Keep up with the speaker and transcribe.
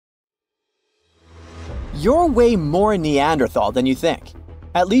You're way more Neanderthal than you think,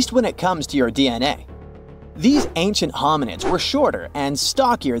 at least when it comes to your DNA. These ancient hominids were shorter and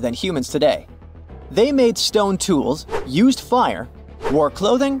stockier than humans today. They made stone tools, used fire, wore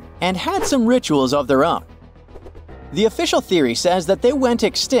clothing, and had some rituals of their own. The official theory says that they went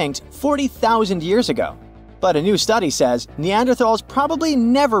extinct 40,000 years ago, but a new study says Neanderthals probably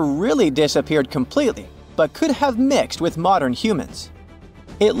never really disappeared completely, but could have mixed with modern humans.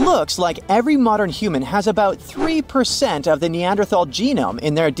 It looks like every modern human has about 3% of the Neanderthal genome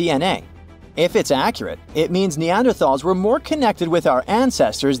in their DNA. If it's accurate, it means Neanderthals were more connected with our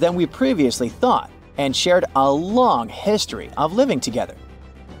ancestors than we previously thought, and shared a long history of living together.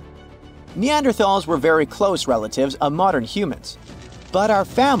 Neanderthals were very close relatives of modern humans, but our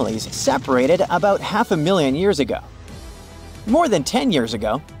families separated about 500,000 years ago. More than 10 years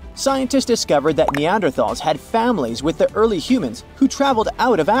ago, scientists discovered that Neanderthals had families with the early humans who traveled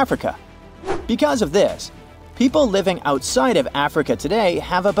out of Africa. Because of this, people living outside of Africa today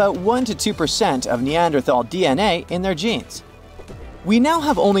have about 1 to 2% of Neanderthal DNA in their genes. We now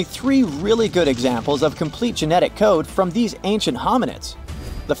have only 3 really good examples of complete genetic code from these ancient hominids.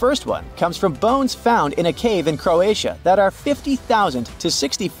 The first one comes from bones found in a cave in Croatia that are 50,000 to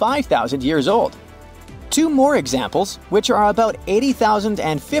 65,000 years old. 2 more examples, which are about 80,000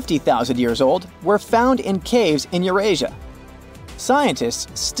 and 50,000 years old, were found in caves in Eurasia. Scientists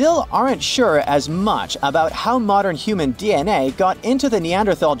still aren't sure as much about how modern human DNA got into the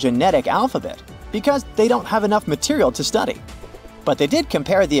Neanderthal genetic alphabet because they don't have enough material to study. But they did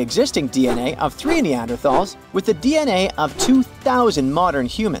compare the existing DNA of 3 Neanderthals with the DNA of 2,000 modern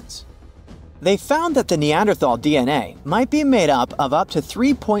humans. They found that the Neanderthal DNA might be made up to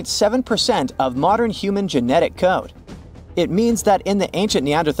 3.7% of modern human genetic code. It means that in the ancient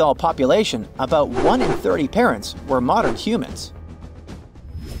Neanderthal population, about 1 in 30 parents were modern humans.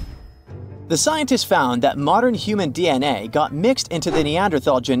 The scientists found that modern human DNA got mixed into the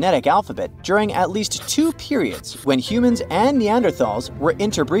Neanderthal genetic alphabet during at least 2 periods when humans and Neanderthals were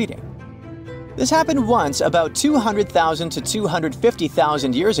interbreeding. This happened once about 200,000 to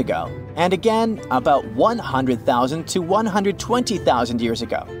 250,000 years ago, and again about 100,000 to 120,000 years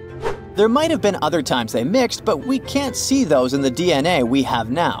ago. There might have been other times they mixed, but we can't see those in the DNA we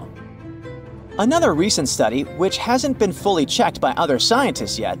have now. Another recent study, which hasn't been fully checked by other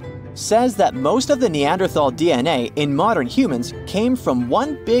scientists yet, says that most of the Neanderthal DNA in modern humans came from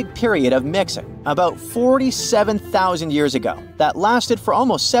one big period of mixing, about 47,000 years ago, that lasted for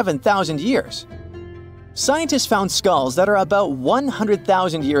almost 7,000 years. Scientists found skulls that are about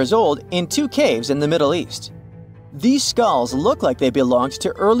 100,000 years old in 2 caves in the Middle East. These skulls look like they belonged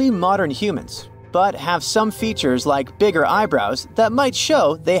to early modern humans, but have some features like bigger eyebrows that might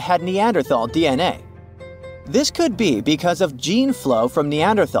show they had Neanderthal DNA. This could be because of gene flow from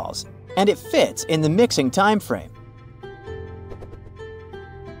Neanderthals, and it fits in the mixing time frame.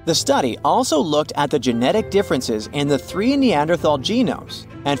 The study also looked at the genetic differences in the 3 Neanderthal genomes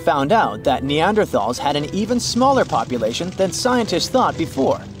and found out that Neanderthals had an even smaller population than scientists thought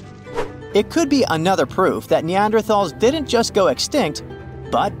before. It could be another proof that Neanderthals didn't just go extinct,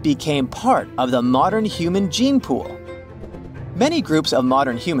 but became part of the modern human gene pool. Many groups of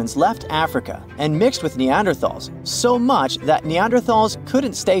modern humans left Africa and mixed with Neanderthals so much that Neanderthals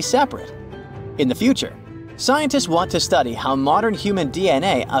couldn't stay separate. In the future, scientists want to study how modern human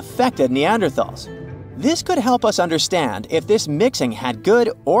DNA affected Neanderthals. This could help us understand if this mixing had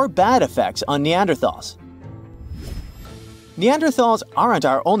good or bad effects on Neanderthals. Neanderthals aren't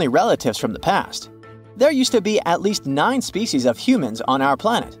our only relatives from the past. There used to be at least 9 species of humans on our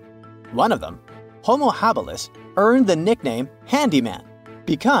planet. One of them, Homo habilis, earned the nickname handyman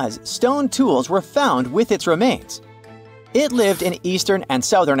because stone tools were found with its remains. It lived in eastern and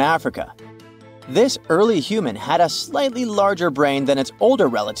southern Africa. This early human had a slightly larger brain than its older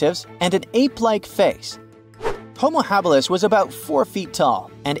relatives and an ape-like face. Homo habilis was about 4 feet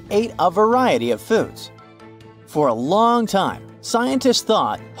tall and ate a variety of foods. For a long time, scientists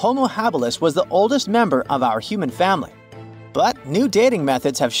thought Homo habilis was the oldest member of our human family. But new dating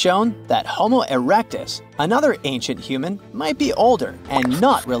methods have shown that Homo erectus, another ancient human, might be older and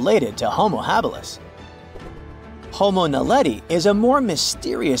not related to Homo habilis. Homo naledi is a more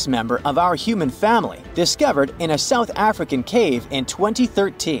mysterious member of our human family discovered in a South African cave in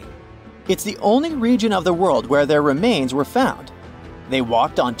 2013. It's the only region of the world where their remains were found. They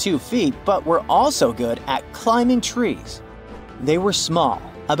walked on 2 feet but were also good at climbing trees. They were small,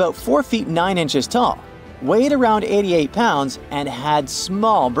 about 4 feet 9 inches tall, weighed around 88 pounds, and had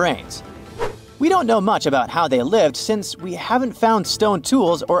small brains. We don't know much about how they lived since we haven't found stone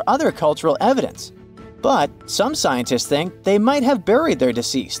tools or other cultural evidence. But some scientists think they might have buried their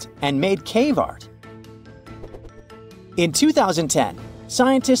deceased and made cave art. In 2010,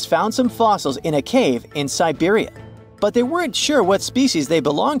 scientists found some fossils in a cave in Siberia, but they weren't sure what species they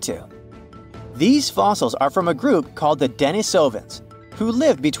belonged to. These fossils are from a group called the Denisovans, who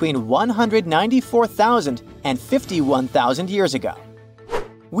lived between 194,000 and 51,000 years ago.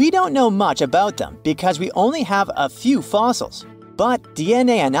 We don't know much about them because we only have a few fossils, but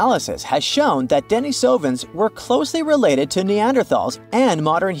DNA analysis has shown that Denisovans were closely related to Neanderthals and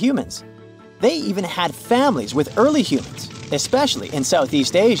modern humans. They even had families with early humans, especially in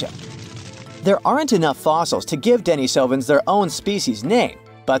Southeast Asia. There aren't enough fossils to give Denisovans their own species name,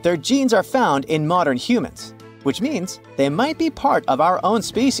 but their genes are found in modern humans, which means they might be part of our own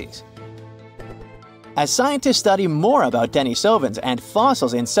species. As scientists study more about Denisovans and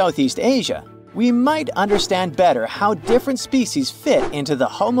fossils in Southeast Asia, we might understand better how different species fit into the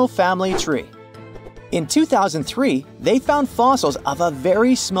Homo family tree. In 2003, they found fossils of a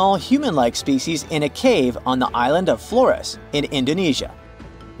very small human-like species in a cave on the island of Flores in Indonesia.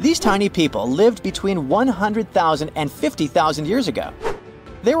 These tiny people lived between 100,000 and 50,000 years ago.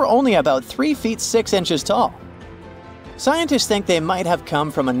 They were only about 3 feet 6 inches tall. Scientists think they might have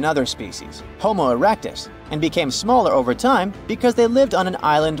come from another species, Homo erectus, and became smaller over time because they lived on an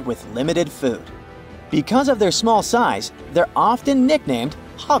island with limited food. Because of their small size, they're often nicknamed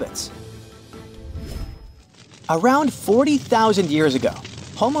hobbits. Around 40,000 years ago,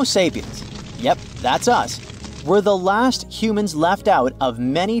 Homo sapiens, yep, that's us, were the last humans left out of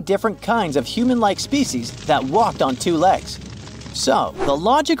many different kinds of human-like species that walked on 2 legs. So, the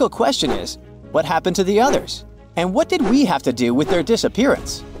logical question is, what happened to the others? And what did we have to do with their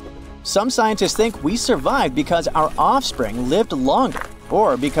disappearance? Some scientists think we survived because our offspring lived longer,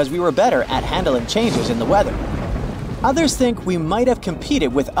 or because we were better at handling changes in the weather. Others think we might have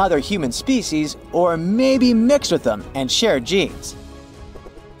competed with other human species, or maybe mixed with them and shared genes.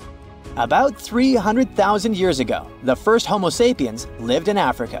 About 300,000 years ago, the first Homo sapiens lived in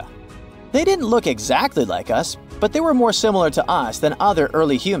Africa. They didn't look exactly like us, but they were more similar to us than other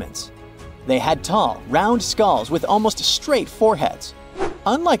early humans. They had tall, round skulls with almost straight foreheads.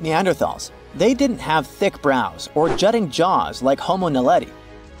 Unlike Neanderthals, they didn't have thick brows or jutting jaws like Homo naledi.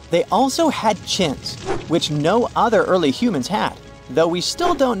 They also had chins, which no other early humans had, though we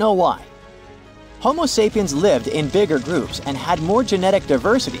still don't know why. Homo sapiens lived in bigger groups and had more genetic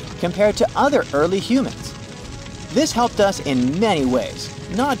diversity compared to other early humans. This helped us in many ways,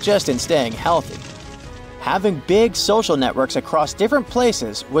 not just in staying healthy. Having big social networks across different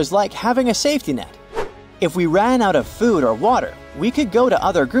places was like having a safety net. If we ran out of food or water, we could go to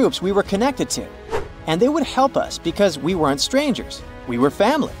other groups we were connected to, and they would help us because we weren't strangers, we were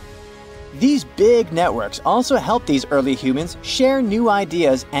family. These big networks also helped these early humans share new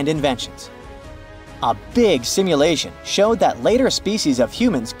ideas and inventions. A big simulation showed that later species of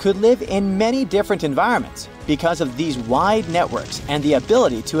humans could live in many different environments because of these wide networks and the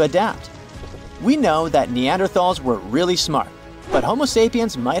ability to adapt. We know that Neanderthals were really smart, but Homo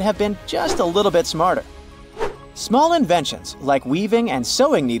sapiens might have been just a little bit smarter. Small inventions like weaving and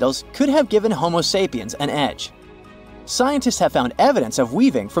sewing needles could have given Homo sapiens an edge. Scientists have found evidence of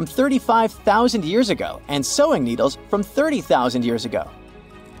weaving from 35,000 years ago and sewing needles from 30,000 years ago.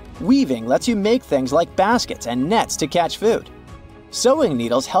 Weaving lets you make things like baskets and nets to catch food. Sewing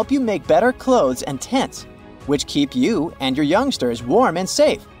needles help you make better clothes and tents, which keep you and your youngsters warm and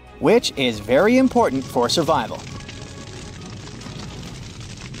safe, which is very important for survival.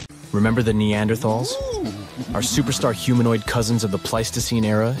 Remember the Neanderthals? Our superstar humanoid cousins of the Pleistocene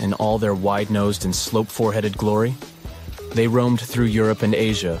era in all their wide-nosed and slope-foreheaded glory? They roamed through Europe and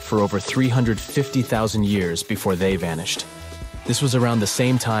Asia for over 350,000 years before they vanished. This was around the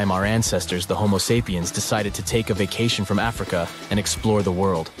same time our ancestors, the Homo sapiens, decided to take a vacation from Africa and explore the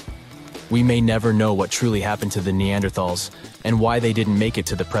world. We may never know what truly happened to the Neanderthals and why they didn't make it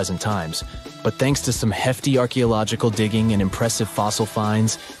to the present times, but thanks to some hefty archaeological digging and impressive fossil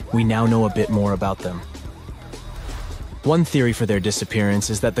finds, we now know a bit more about them. One theory for their disappearance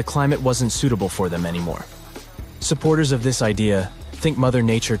is that the climate wasn't suitable for them anymore. Supporters of this idea think Mother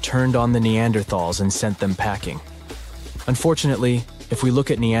Nature turned on the Neanderthals and sent them packing. Unfortunately, if we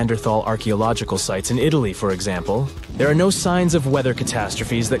look at Neanderthal archaeological sites in Italy, for example, there are no signs of weather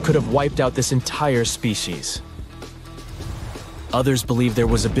catastrophes that could have wiped out this entire species. Others believe there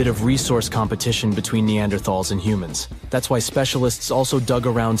was a bit of resource competition between Neanderthals and humans. That's why specialists also dug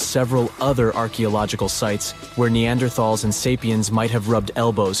around several other archaeological sites where Neanderthals and sapiens might have rubbed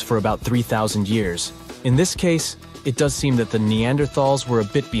elbows for about 3,000 years. In this case, it does seem that the Neanderthals were a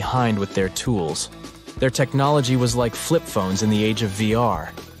bit behind with their tools. Their technology was like flip phones in the age of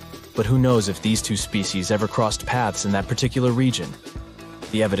VR. But who knows if these two species ever crossed paths in that particular region?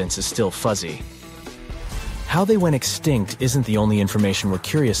 The evidence is still fuzzy. how they went extinct isn't the only information we're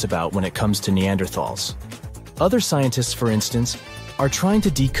curious about when it comes to Neanderthals. Other scientists, for instance, are trying to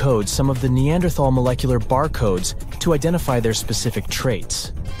decode some of the Neanderthal molecular barcodes to identify their specific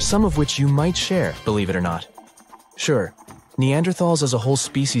traits, some of which you might share, believe it or not. Sure, Neanderthals as a whole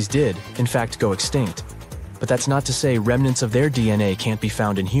species did, in fact, go extinct, but that's not to say remnants of their DNA can't be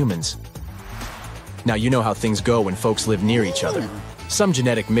found in humans. Now, you know how things go when folks live near each other. Some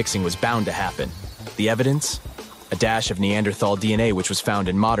genetic mixing was bound to happen. The evidence? A dash of Neanderthal DNA which was found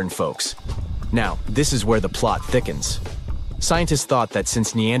in modern folks. Now, this is where the plot thickens. Scientists thought that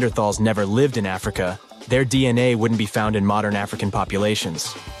since Neanderthals never lived in Africa, their DNA wouldn't be found in modern African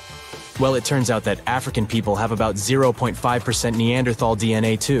populations. Well, it turns out that African people have about 0.5% Neanderthal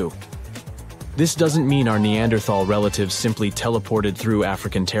DNA too. This doesn't mean our Neanderthal relatives simply teleported through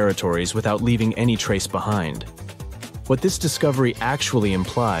African territories without leaving any trace behind. What this discovery actually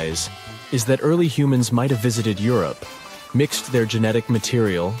implies is that early humans might have visited Europe, mixed their genetic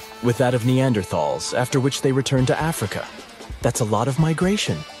material with that of Neanderthals, after which they returned to Africa. That's a lot of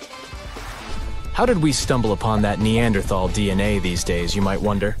migration. How did we stumble upon that Neanderthal DNA these days, you might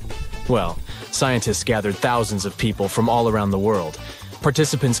wonder? Well, scientists gathered thousands of people from all around the world.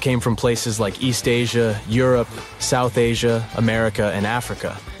 Participants came from places like East Asia, Europe, South Asia, America, and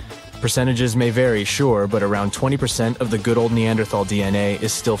Africa. Percentages may vary, sure, but around 20% of the good old Neanderthal DNA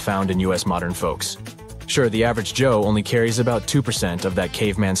is still found in US modern folks. Sure, the average Joe only carries about 2% of that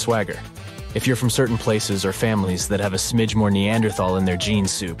caveman swagger. If you're from certain places or families that have a smidge more Neanderthal in their gene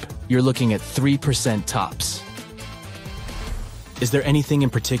soup, you're looking at 3% tops. Is there anything in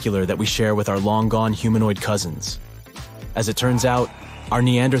particular that we share with our long-gone humanoid cousins? As it turns out, our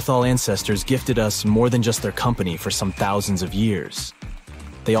Neanderthal ancestors gifted us more than just their company for some thousands of years.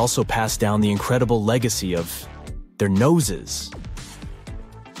 They also passed down the incredible legacy of their noses.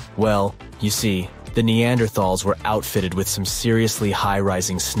 Well, you see, the Neanderthals were outfitted with some seriously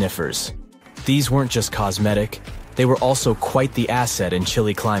high-rising sniffers. These weren't just cosmetic, they were also quite the asset in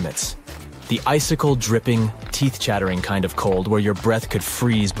chilly climates. The icicle-dripping, teeth-chattering kind of cold where your breath could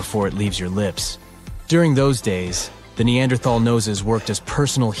freeze before it leaves your lips. During those days, the Neanderthal noses worked as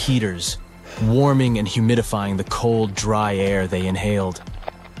personal heaters, warming and humidifying the cold, dry air they inhaled.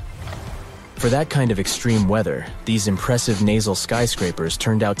 For that kind of extreme weather, these impressive nasal skyscrapers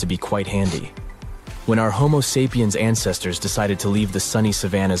turned out to be quite handy. When our Homo sapiens ancestors decided to leave the sunny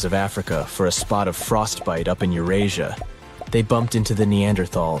savannas of Africa for a spot of frostbite up in Eurasia, they bumped into the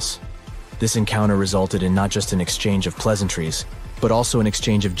Neanderthals. This encounter resulted in not just an exchange of pleasantries, but also an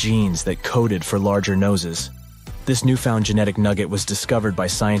exchange of genes that coded for larger noses. This newfound genetic nugget was discovered by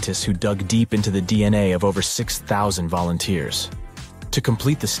scientists who dug deep into the DNA of over 6,000 volunteers. To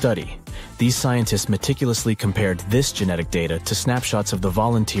complete the study, these scientists meticulously compared this genetic data to snapshots of the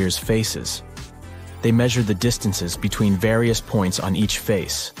volunteers' faces. They measured the distances between various points on each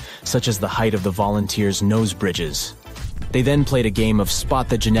face, such as the height of the volunteers' nose bridges. They then played a game of spot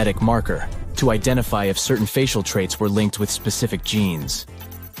the genetic marker to identify if certain facial traits were linked with specific genes.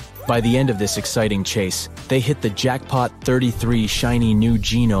 By the end of this exciting chase, they hit the jackpot. 33 shiny new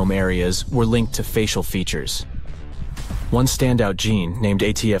genome areas were linked to facial features. One standout gene, named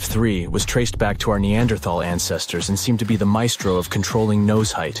ATF3, was traced back to our Neanderthal ancestors and seemed to be the maestro of controlling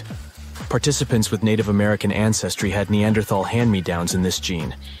nose height. Participants with Native American ancestry had Neanderthal hand-me-downs in this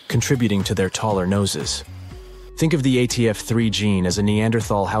gene, contributing to their taller noses. Think of the ATF3 gene as a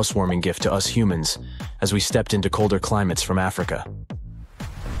Neanderthal housewarming gift to us humans as we stepped into colder climates from Africa.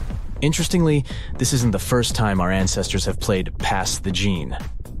 Interestingly, this isn't the first time our ancestors have played pass the gene.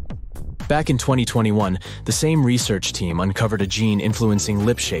 Back in 2021, the same research team uncovered a gene influencing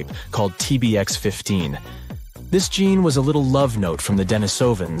lip shape called TBX15. This gene was a little love note from the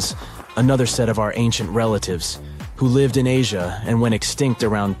Denisovans, another set of our ancient relatives, who lived in Asia and went extinct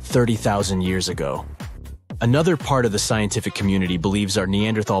around 30,000 years ago. Another part of the scientific community believes our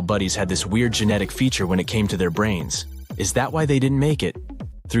Neanderthal buddies had this weird genetic feature when it came to their brains. Is that why they didn't make it?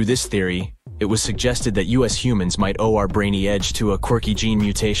 Through this theory, it was suggested that US humans might owe our brainy edge to a quirky gene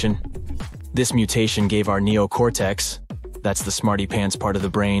mutation. This mutation gave our neocortex, that's the smarty pants part of the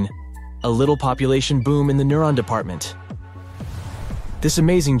brain, a little population boom in the neuron department. This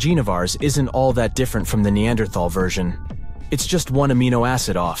amazing gene of ours isn't all that different from the Neanderthal version. It's just one amino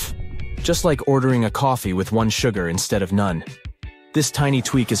acid off, just like ordering a coffee with one sugar instead of none. This tiny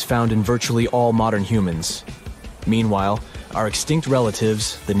tweak is found in virtually all modern humans. Meanwhile, our extinct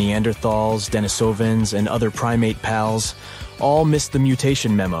relatives, the Neanderthals, Denisovans, and other primate pals, all missed the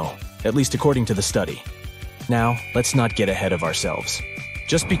mutation memo, at least according to the study. Now, let's not get ahead of ourselves.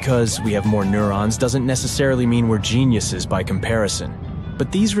 Just because we have more neurons doesn't necessarily mean we're geniuses by comparison.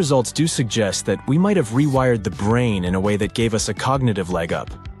 But these results do suggest that we might have rewired the brain in a way that gave us a cognitive leg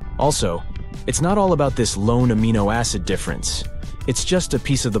up. Also, it's not all about this lone amino acid difference. It's just a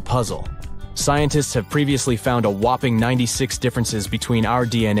piece of the puzzle. Scientists have previously found a whopping 96 differences between our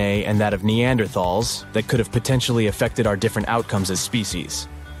DNA and that of Neanderthals that could have potentially affected our different outcomes as species.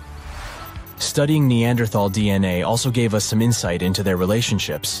 Studying Neanderthal DNA also gave us some insight into their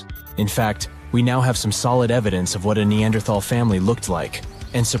relationships. In fact, we now have some solid evidence of what a Neanderthal family looked like.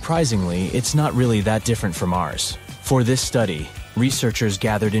 And surprisingly, it's not really that different from ours. For this study, researchers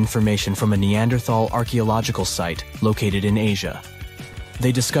gathered information from a Neanderthal archaeological site located in Asia.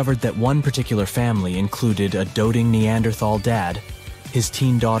 They discovered that one particular family included a doting Neanderthal dad, his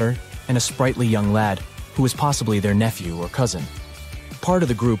teen daughter, and a sprightly young lad who was possibly their nephew or cousin. Part of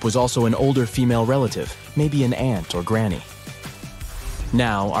the group was also an older female relative, maybe an aunt or granny.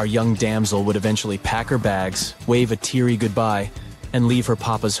 Now, our young damsel would eventually pack her bags, wave a teary goodbye, and leave her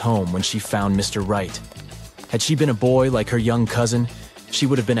papa's home when she found Mr. Right. Had she been a boy like her young cousin, she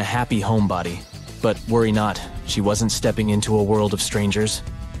would have been a happy homebody. But worry not, she wasn't stepping into a world of strangers.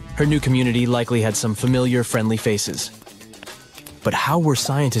 Her new community likely had some familiar, friendly faces. But how were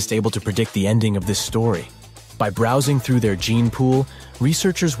scientists able to predict the ending of this story? By browsing through their gene pool,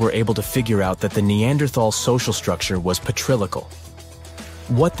 researchers were able to figure out that the Neanderthal social structure was patrilical.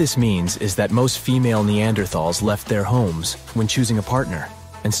 What this means is that most female Neanderthals left their homes when choosing a partner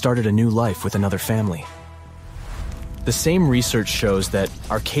and started a new life with another family. The same research shows that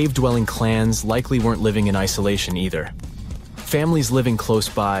our cave-dwelling clans likely weren't living in isolation either. Families living close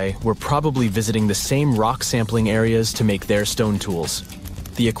by were probably visiting the same rock sampling areas to make their stone tools,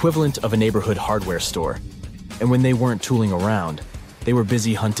 the equivalent of a neighborhood hardware store. And when they weren't tooling around, they were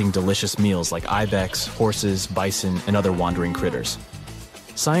busy hunting delicious meals like ibex, horses, bison, and other wandering critters.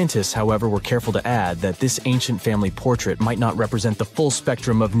 Scientists, however, were careful to add that this ancient family portrait might not represent the full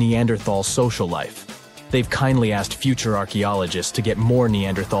spectrum of Neanderthal social life. They've kindly asked future archaeologists to get more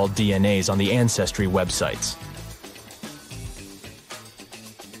Neanderthal DNAs on the Ancestry websites.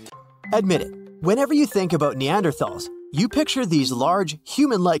 Admit it, whenever you think about Neanderthals, you picture these large,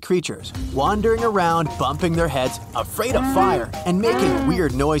 human-like creatures wandering around, bumping their heads, afraid of fire, and making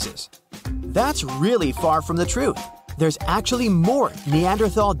weird noises. That's really far from the truth. There's actually more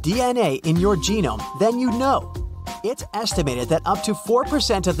Neanderthal DNA in your genome than you know. It's estimated that up to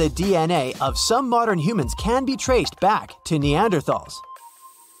 4% of the DNA of some modern humans can be traced back to Neanderthals.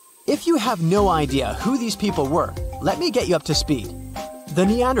 If you have no idea who these people were, let me get you up to speed. The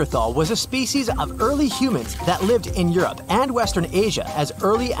Neanderthal was a species of early humans that lived in Europe and Western Asia as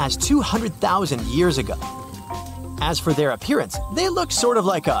early as 200,000 years ago. As for their appearance, they looked sort of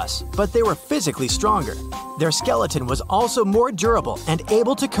like us, but they were physically stronger. Their skeleton was also more durable and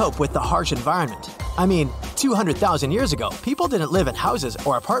able to cope with the harsh environment. I mean, 200,000 years ago, people didn't live in houses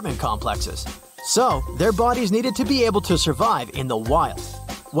or apartment complexes. So, their bodies needed to be able to survive in the wild.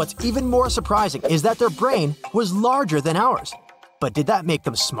 What's even more surprising is that their brain was larger than ours. But did that make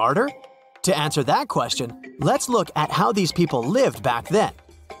them smarter? To answer that question, let's look at how these people lived back then.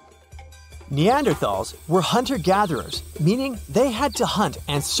 Neanderthals were hunter-gatherers, meaning they had to hunt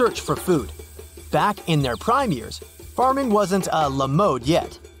and search for food. Back in their prime years, farming wasn't la mode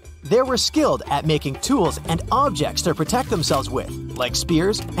yet. They were skilled at making tools and objects to protect themselves with, like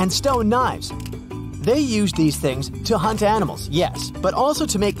spears and stone knives. They used these things to hunt animals, yes, but also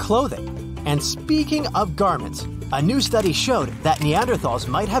to make clothing. And speaking of garments, a new study showed that Neanderthals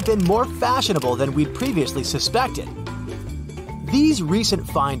might have been more fashionable than we'd previously suspected. These recent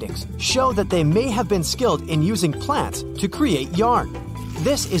findings show that they may have been skilled in using plants to create yarn.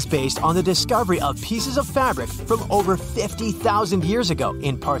 This is based on the discovery of pieces of fabric from over 50,000 years ago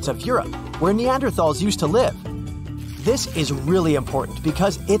in parts of Europe, where Neanderthals used to live. This is really important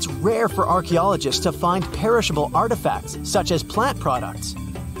because it's rare for archaeologists to find perishable artifacts, such as plant products.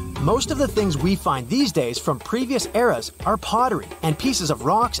 Most of the things we find these days from previous eras are pottery and pieces of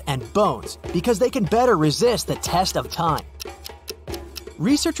rocks and bones because they can better resist the test of time.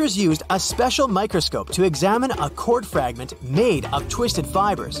 Researchers used a special microscope to examine a cord fragment made of twisted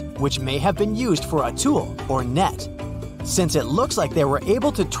fibers, which may have been used for a tool or net. Since it looks like they were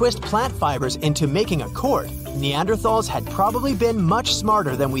able to twist plant fibers into making a cord, Neanderthals had probably been much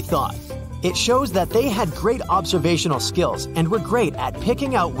smarter than we thought. It shows that they had great observational skills and were great at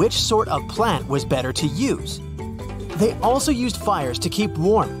picking out which sort of plant was better to use. They also used fires to keep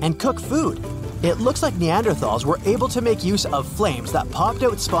warm and cook food. It looks like Neanderthals were able to make use of flames that popped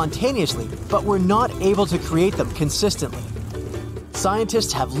out spontaneously, but were not able to create them consistently.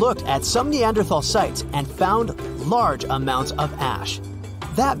 Scientists have looked at some Neanderthal sites and found large amounts of ash.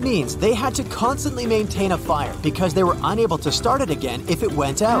 That means they had to constantly maintain a fire because they were unable to start it again if it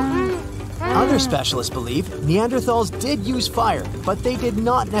went out. Other specialists believe Neanderthals did use fire, but they did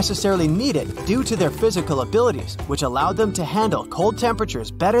not necessarily need it due to their physical abilities, which allowed them to handle cold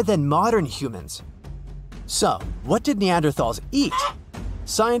temperatures better than modern humans. So, what did Neanderthals eat?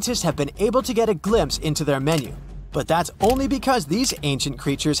 Scientists have been able to get a glimpse into their menu, but that's only because these ancient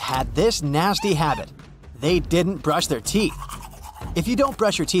creatures had this nasty habit. They didn't brush their teeth. If you don't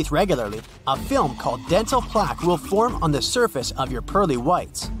brush your teeth regularly, a film called dental plaque will form on the surface of your pearly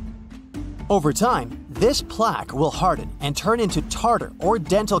whites. Over time, this plaque will harden and turn into tartar or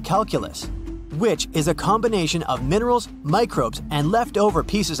dental calculus, which is a combination of minerals, microbes, and leftover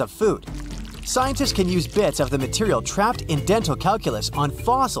pieces of food. Scientists can use bits of the material trapped in dental calculus on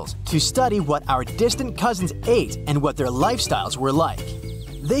fossils to study what our distant cousins ate and what their lifestyles were like.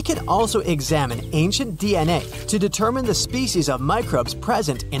 They can also examine ancient DNA to determine the species of microbes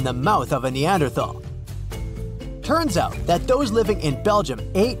present in the mouth of a Neanderthal. Turns out that those living in Belgium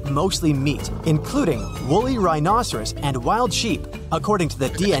ate mostly meat, including woolly rhinoceros and wild sheep, according to the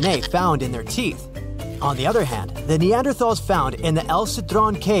DNA found in their teeth. On the other hand, the Neanderthals found in the El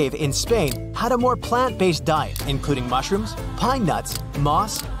Cedron cave in Spain had a more plant-based diet, including mushrooms, pine nuts,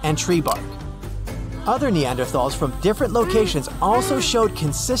 moss, and tree bark. Other Neanderthals from different locations also showed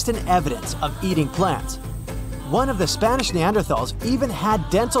consistent evidence of eating plants. One of the Spanish Neanderthals even had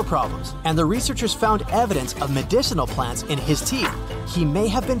dental problems, and the researchers found evidence of medicinal plants in his teeth. He may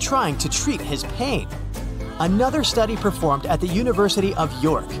have been trying to treat his pain. Another study performed at the University of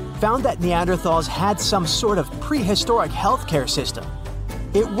York found that Neanderthals had some sort of prehistoric healthcare system.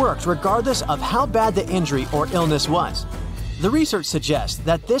 It worked regardless of how bad the injury or illness was. The research suggests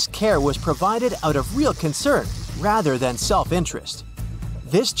that this care was provided out of real concern rather than self-interest.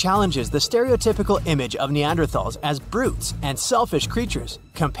 This challenges the stereotypical image of Neanderthals as brutes and selfish creatures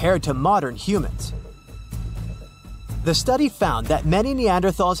compared to modern humans. The study found that many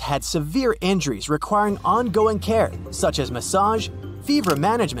Neanderthals had severe injuries requiring ongoing care, such as massage, fever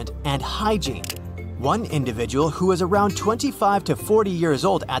management, and hygiene. One individual who was around 25 to 40 years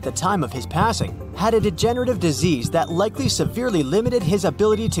old at the time of his passing had a degenerative disease that likely severely limited his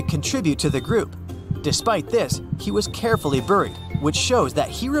ability to contribute to the group. Despite this, he was carefully buried, which shows that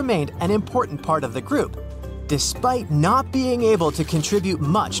he remained an important part of the group, despite not being able to contribute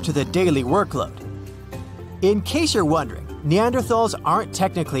much to the daily workload. In case you're wondering, Neanderthals aren't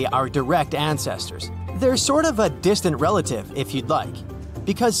technically our direct ancestors. They're sort of a distant relative, if you'd like,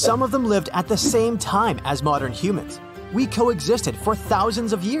 because some of them lived at the same time as modern humans. We coexisted for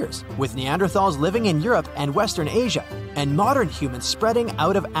thousands of years, with Neanderthals living in Europe and Western Asia, and modern humans spreading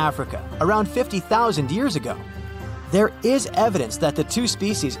out of Africa around 50,000 years ago. There is evidence that the two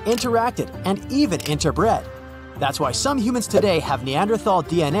species interacted and even interbred. That's why some humans today have Neanderthal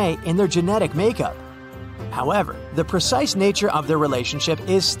DNA in their genetic makeup. However, the precise nature of their relationship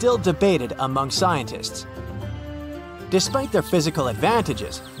is still debated among scientists. Despite their physical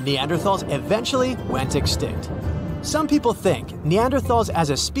advantages, Neanderthals eventually went extinct. Some people think Neanderthals as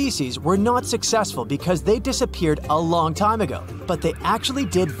a species were not successful because they disappeared a long time ago, but they actually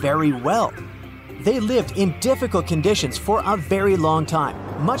did very well. They lived in difficult conditions for a very long time,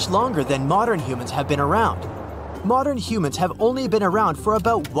 much longer than modern humans have been around. Modern humans have only been around for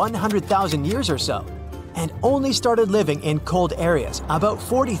about 100,000 years or so, and only started living in cold areas about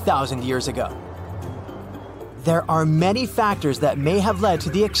 40,000 years ago. There are many factors that may have led to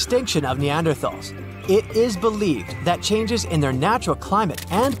the extinction of Neanderthals. It is believed that changes in their natural climate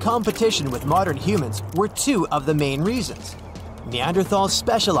and competition with modern humans were two of the main reasons. Neanderthals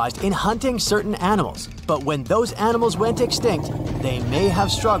specialized in hunting certain animals, but when those animals went extinct, they may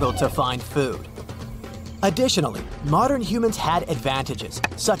have struggled to find food. Additionally, modern humans had advantages,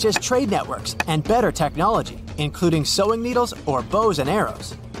 such as trade networks and better technology, including sewing needles or bows and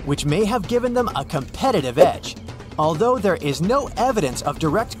arrows, which may have given them a competitive edge. Although there is no evidence of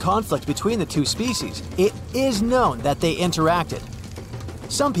direct conflict between the two species, it is known that they interacted.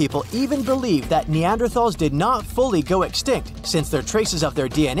 Some people even believe that Neanderthals did not fully go extinct, since their traces of their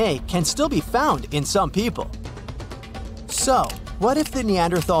DNA can still be found in some people. So, what if the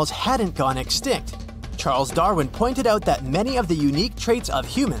Neanderthals hadn't gone extinct? Charles Darwin pointed out that many of the unique traits of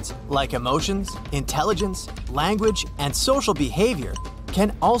humans, like emotions, intelligence, language, and social behavior,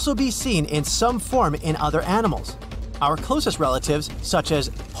 can also be seen in some form in other animals. Our closest relatives, such as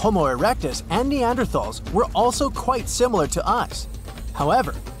Homo erectus and Neanderthals, were also quite similar to us.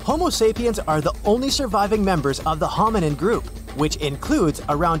 However, Homo sapiens are the only surviving members of the hominin group, which includes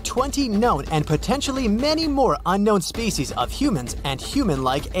around 20 known and potentially many more unknown species of humans and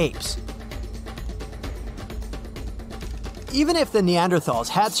human-like apes. Even if the Neanderthals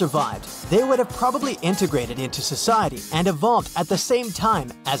had survived, they would have probably integrated into society and evolved at the same time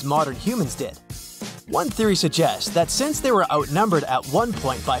as modern humans did. One theory suggests that since they were outnumbered at one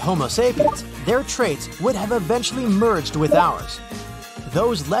point by Homo sapiens, their traits would have eventually merged with ours.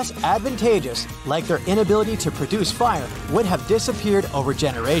 Those less advantageous, like their inability to produce fire, would have disappeared over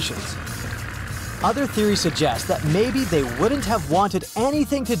generations. Other theories suggest that maybe they wouldn't have wanted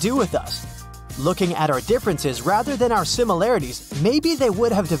anything to do with us. Looking at our differences rather than our similarities, maybe they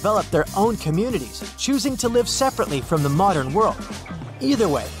would have developed their own communities, choosing to live separately from the modern world. Either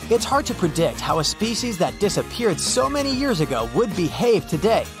way, it's hard to predict how a species that disappeared so many years ago would behave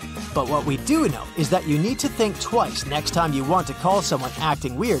today. But what we do know is that you need to think twice next time you want to call someone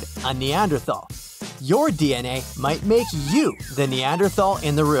acting weird a Neanderthal. Your DNA might make you the Neanderthal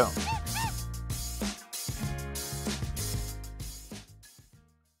in the room.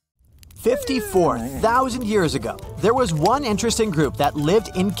 "54,000 years ago, there was one interesting group that lived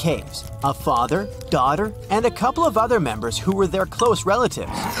in caves. A father, daughter, and a couple of other members who were their close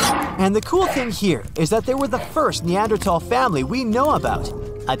relatives. And the cool thing here is that they were the first Neanderthal family we know about.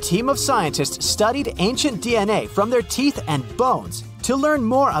 A team of scientists studied ancient DNA from their teeth and bones to learn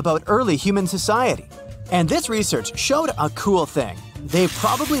more about early human society. And this research showed a cool thing. They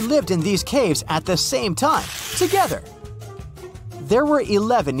probably lived in these caves at the same time, together. There were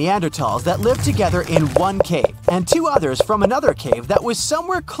 11 Neanderthals that lived together in one cave, and 2 others from another cave that was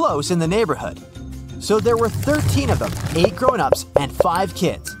somewhere close in the neighborhood. So there were 13 of them, 8 grown-ups and 5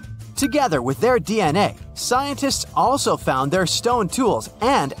 kids. Together with their DNA, scientists also found their stone tools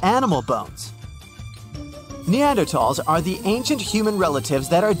and animal bones. Neanderthals are the ancient human relatives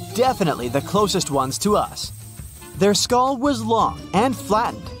that are definitely the closest ones to us. Their skull was long and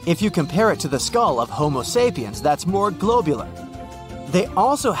flattened if you compare it to the skull of Homo sapiens that's more globular. They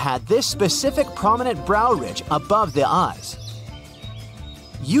also had this specific prominent brow ridge above the eyes.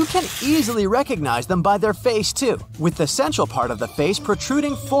 You can easily recognize them by their face too, with the central part of the face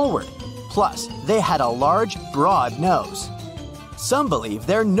protruding forward. Plus, they had a large, broad nose. Some believe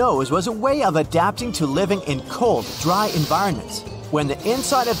their nose was a way of adapting to living in cold, dry environments. When the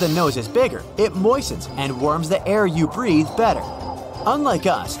inside of the nose is bigger, it moistens and warms the air you breathe better. Unlike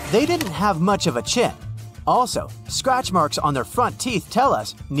us, they didn't have much of a chin. Also, scratch marks on their front teeth tell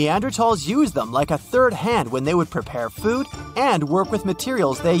us Neanderthals used them like a third hand when they would prepare food and work with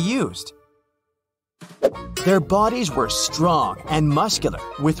materials they used. Their bodies were strong and muscular,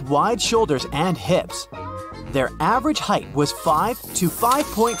 with wide shoulders and hips. Their average height was 5 to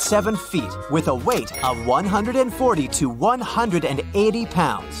 5.7 feet, with a weight of 140 to 180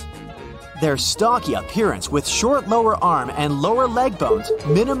 pounds. Their stocky appearance with short lower arm and lower leg bones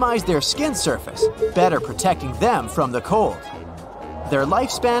minimized their skin surface, better protecting them from the cold. Their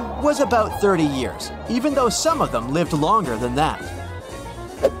lifespan was about 30 years, even though some of them lived longer than that.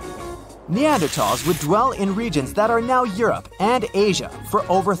 Neanderthals would dwell in regions that are now Europe and Asia for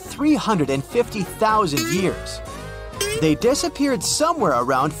over 350,000 years. They disappeared somewhere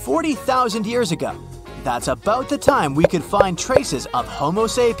around 40,000 years ago. That's about the time we could find traces of Homo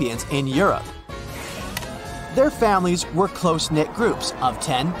sapiens in Europe. Their families were close-knit groups of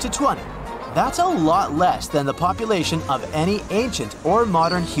 10 to 20. That's a lot less than the population of any ancient or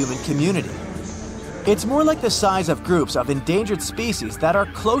modern human community. It's more like the size of groups of endangered species that are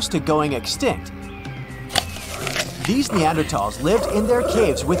close to going extinct. These Neanderthals lived in their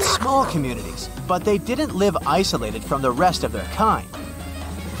caves with small communities, but they didn't live isolated from the rest of their kind.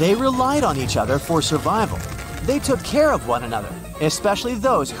 They relied on each other for survival. They took care of one another, especially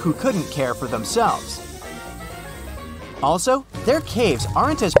those who couldn't care for themselves. Also, their caves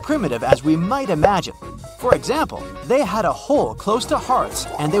aren't as primitive as we might imagine. For example, they had a hole close to hearths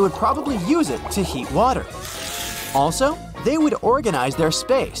and they would probably use it to heat water. Also, they would organize their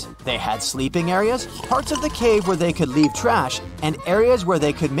space. They had sleeping areas, parts of the cave where they could leave trash, and areas where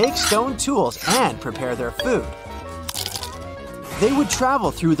they could make stone tools and prepare their food. They would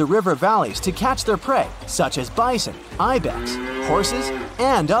travel through the river valleys to catch their prey, such as bison, ibex, horses,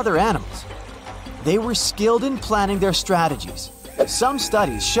 and other animals. They were skilled in planning their strategies. Some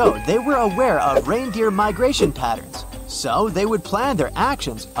studies showed they were aware of reindeer migration patterns, so they would plan their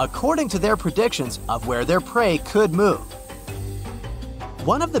actions according to their predictions of where their prey could move.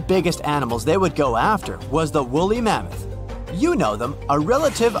 One of the biggest animals they would go after was the woolly mammoth. You know them, a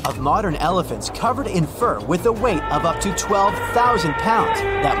relative of modern elephants covered in fur with a weight of up to 12,000 pounds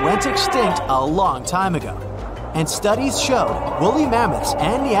that went extinct a long time ago. And studies showed woolly mammoths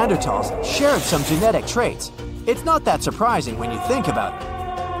and Neanderthals shared some genetic traits. It's not that surprising when you think about it.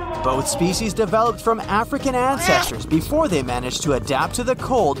 Both species developed from African ancestors before they managed to adapt to the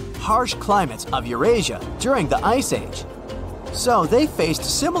cold, harsh climates of Eurasia during the Ice Age. So they faced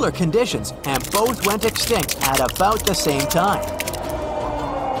similar conditions and both went extinct at about the same time.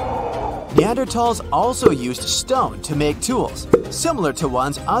 Neanderthals also used stone to make tools, similar to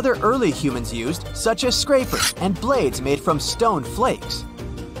ones other early humans used, such as scrapers and blades made from stone flakes.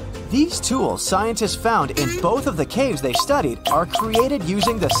 These tools scientists found in both of the caves they studied are created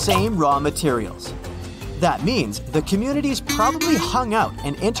using the same raw materials. That means the communities probably hung out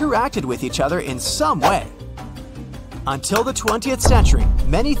and interacted with each other in some way. Until the 20th century,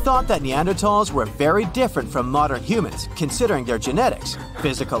 many thought that Neanderthals were very different from modern humans, considering their genetics,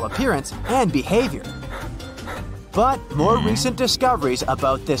 physical appearance, and behavior. But more recent discoveries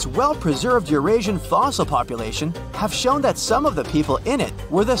about this well-preserved Eurasian fossil population have shown that some of the people in it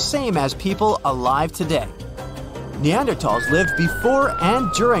were the same as people alive today. Neanderthals lived before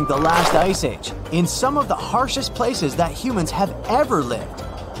and during the last ice age, in some of the harshest places that humans have ever lived.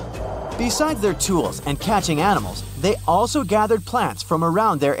 Besides their tools and catching animals, they also gathered plants from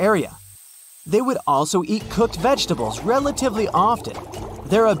around their area. They would also eat cooked vegetables relatively often.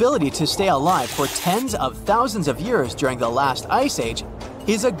 Their ability to stay alive for tens of thousands of years during the last ice age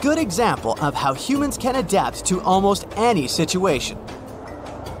is a good example of how humans can adapt to almost any situation.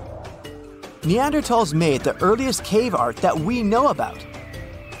 Neanderthals made the earliest cave art that we know about.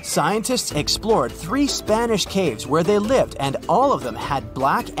 Scientists explored 3 Spanish caves where they lived, and all of them had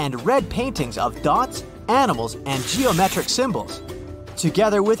black and red paintings of dots, animals, and geometric symbols,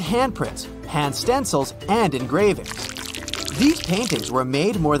 together with handprints, hand stencils, and engravings. These paintings were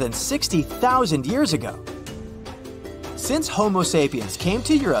made more than 60,000 years ago. Since Homo sapiens came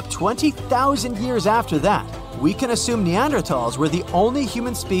to Europe 20,000 years after that, we can assume Neanderthals were the only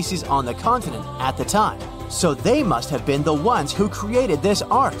human species on the continent at the time, so they must have been the ones who created this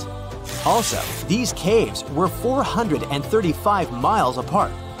art. Also, these caves were 435 miles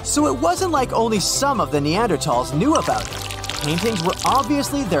apart, so it wasn't like only some of the Neanderthals knew about it. Paintings were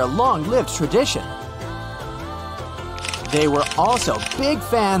obviously their long-lived tradition. They were also big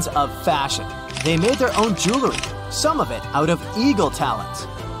fans of fashion. They made their own jewelry, some of it out of eagle talons.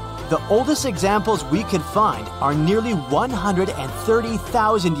 The oldest examples we could find are nearly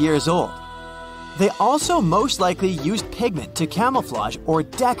 130,000 years old. They also most likely used pigment to camouflage or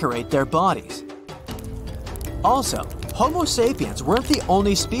decorate their bodies. Also, Homo sapiens weren't the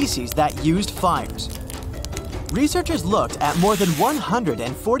only species that used fires. Researchers looked at more than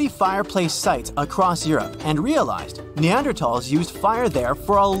 140 fireplace sites across Europe and realized Neanderthals used fire there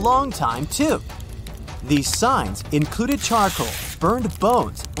for a long time too. These signs included charcoal, burned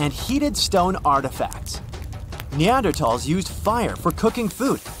bones, and heated stone artifacts. Neanderthals used fire for cooking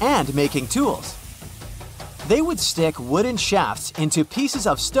food and making tools. They would stick wooden shafts into pieces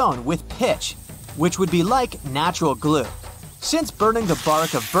of stone with pitch, which would be like natural glue. Since burning the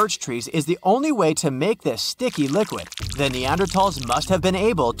bark of birch trees is the only way to make this sticky liquid, the Neanderthals must have been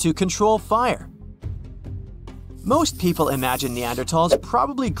able to control fire. Most people imagine Neanderthals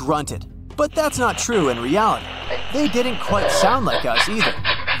probably grunted, but that's not true in reality. They didn't quite sound like us either.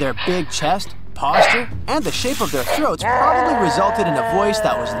 Their big chest, posture, and the shape of their throats probably resulted in a voice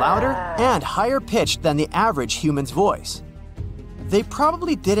that was louder and higher pitched than the average human's voice. They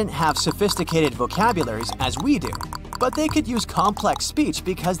probably didn't have sophisticated vocabularies as we do, but they could use complex speech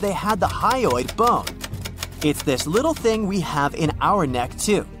because they had the hyoid bone. It's this little thing we have in our neck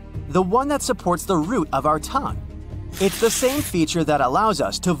too, the one that supports the root of our tongue. It's the same feature that allows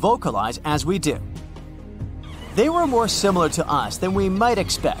us to vocalize as we do. They were more similar to us than we might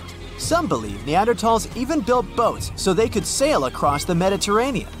expect. Some believe Neanderthals even built boats so they could sail across the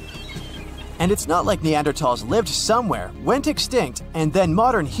Mediterranean. And it's not like Neanderthals lived somewhere, went extinct, and then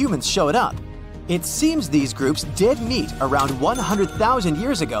modern humans showed up. It seems these groups did meet around 100,000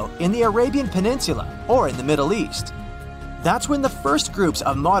 years ago in the Arabian Peninsula or in the Middle East. That's when the first groups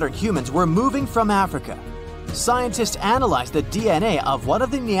of modern humans were moving from Africa. Scientists analyzed the DNA of one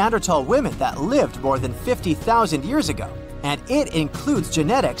of the Neanderthal women that lived more than 50,000 years ago, and it includes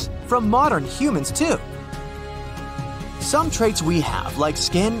genetics from modern humans too. Some traits we have, like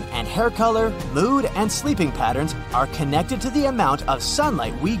skin and hair color, mood, and sleeping patterns, are connected to the amount of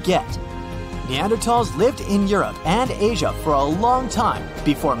sunlight we get. Neanderthals lived in Europe and Asia for a long time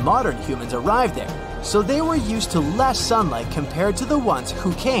before modern humans arrived there, so they were used to less sunlight compared to the ones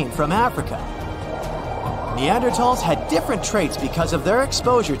who came from Africa. Neanderthals had different traits because of their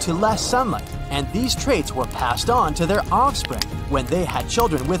exposure to less sunlight, and these traits were passed on to their offspring when they had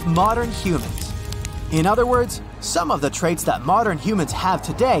children with modern humans. In other words, some of the traits that modern humans have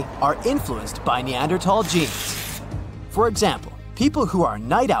today are influenced by Neanderthal genes. For example, people who are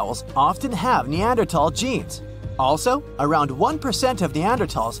night owls often have Neanderthal genes. Also, around 1% of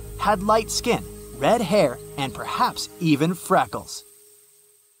Neanderthals had light skin, red hair, and perhaps even freckles.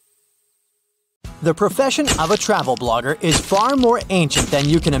 The profession of a travel blogger is far more ancient than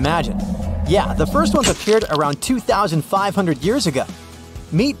you can imagine. Yeah, the first ones appeared around 2,500 years ago.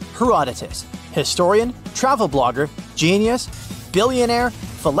 Meet Herodotus, historian, travel blogger, genius, billionaire,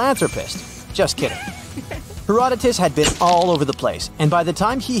 philanthropist. Just kidding. Herodotus had been all over the place, and by the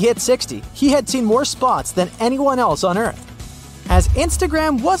time he hit 60, he had seen more spots than anyone else on Earth. As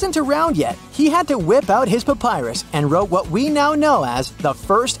Instagram wasn't around yet, he had to whip out his papyrus and wrote what we now know as the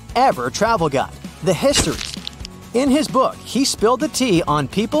first ever travel guide, the Histories. In his book, he spilled the tea on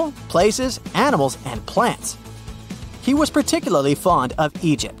people, places, animals, and plants. He was particularly fond of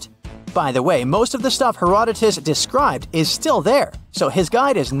Egypt. By the way, most of the stuff Herodotus described is still there, so his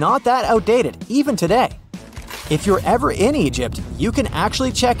guide is not that outdated even today. If you're ever in Egypt, you can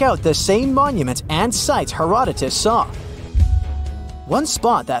actually check out the same monuments and sites Herodotus saw. One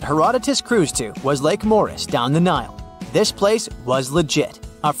spot that Herodotus cruised to was Lake Moeris down the Nile. This place was legit,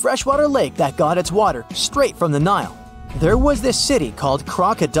 a freshwater lake that got its water straight from the Nile. There was this city called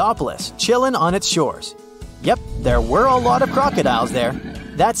Crocodipolis chilling on its shores. Yep, there were a lot of crocodiles there.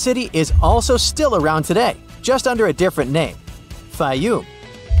 That city is also still around today, just under a different name, Fayum.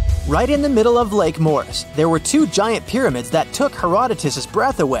 Right in the middle of Lake Moeris, there were two giant pyramids that took Herodotus'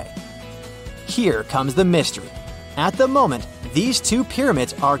 breath away. Here comes the mystery. At the moment, these two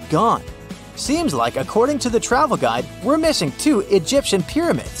pyramids are gone. Seems like, according to the travel guide, we're missing two Egyptian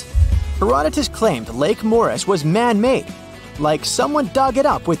pyramids. Herodotus claimed Lake Moeris was man-made, like someone dug it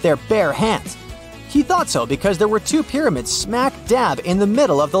up with their bare hands. He thought so because there were two pyramids smack dab in the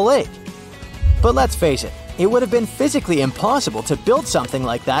middle of the lake. But let's face it, it would have been physically impossible to build something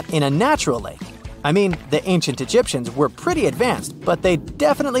like that in a natural lake. I mean, the ancient Egyptians were pretty advanced, but they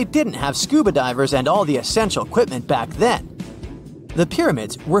definitely didn't have scuba divers and all the essential equipment back then. The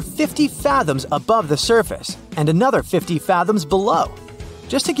pyramids were 50 fathoms above the surface and another 50 fathoms below.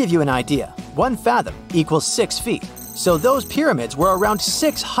 Just to give you an idea, 1 fathom equals 6 feet, so those pyramids were around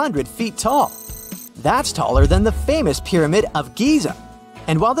 600 feet tall. That's taller than the famous Pyramid of Giza.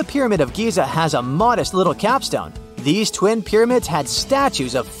 And while the Pyramid of Giza has a modest little capstone, these twin pyramids had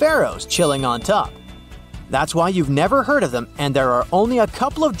statues of pharaohs chilling on top. That's why you've never heard of them, and there are only a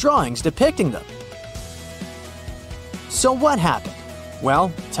couple of drawings depicting them. So what happened?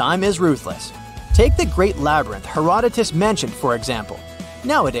 Well, time is ruthless. Take the Great Labyrinth Herodotus mentioned, for example.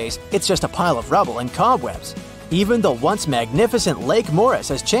 Nowadays, it's just a pile of rubble and cobwebs. Even the once magnificent Lake Moeris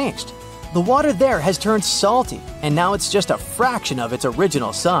has changed. The water there has turned salty, and now it's just a fraction of its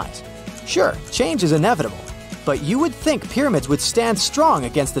original size. Sure, change is inevitable, but you would think pyramids would stand strong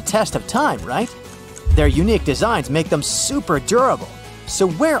against the test of time, right? Their unique designs make them super durable. So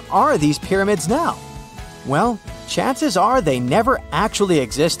where are these pyramids now? Well, chances are they never actually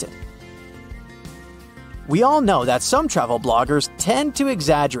existed. We all know that some travel bloggers tend to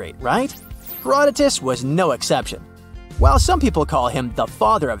exaggerate, right? Herodotus was no exception. While some people call him the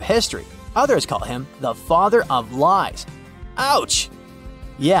father of history, others call him the father of lies. Ouch!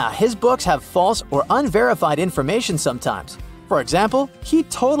 Yeah, his books have false or unverified information sometimes. For example, he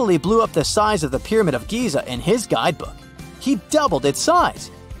totally blew up the size of the Pyramid of Giza in his guidebook. He doubled its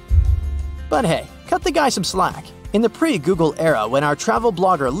size. But hey, cut the guy some slack. In the pre-Google era when our travel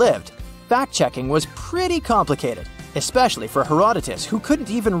blogger lived, fact-checking was pretty complicated, especially for Herodotus, who couldn't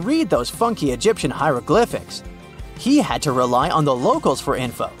even read those funky Egyptian hieroglyphics. He had to rely on the locals for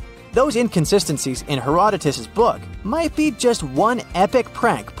info. Those inconsistencies in Herodotus' book might be just one epic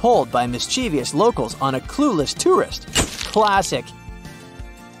prank pulled by mischievous locals on a clueless tourist. Classic.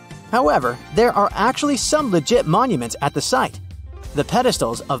 However, there are actually some legit monuments at the site. The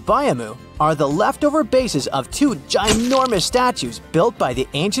pedestals of Baiamu are the leftover bases of two ginormous statues built by the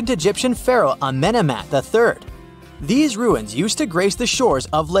ancient Egyptian pharaoh Amenemhat III. These ruins used to grace the shores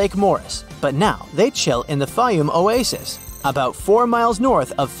of Lake Moeris, but now they chill in the Fayum Oasis, about 4 miles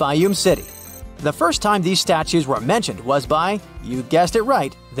north of Fayum City. The first time these statues were mentioned was by, you guessed it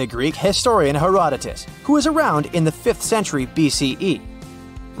right, the Greek historian Herodotus, who was around in the 5th century BCE.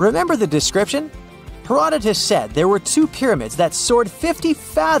 Remember the description? Herodotus said there were two pyramids that soared 50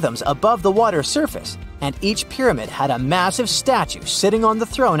 fathoms above the water surface, and each pyramid had a massive statue sitting on the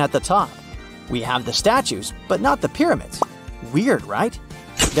throne at the top. We have the statues, but not the pyramids. Weird, right?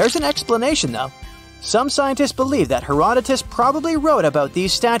 There's an explanation, though. Some scientists believe that Herodotus probably wrote about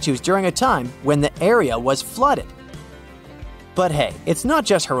these statues during a time when the area was flooded. But hey, it's not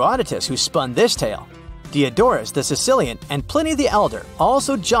just Herodotus who spun this tale. Diodorus the Sicilian and Pliny the Elder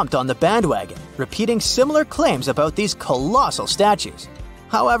also jumped on the bandwagon, repeating similar claims about these colossal statues.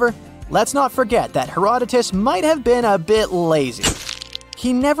 However, let's not forget that Herodotus might have been a bit lazy.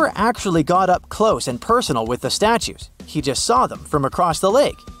 He never actually got up close and personal with the statues, he just saw them from across the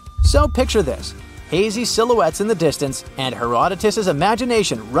lake. So picture this: hazy silhouettes in the distance and Herodotus'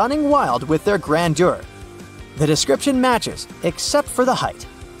 imagination running wild with their grandeur. The description matches, except for the height.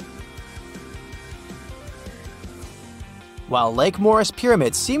 While Lake Morris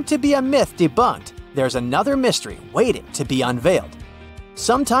pyramids seem to be a myth debunked, there's another mystery waiting to be unveiled.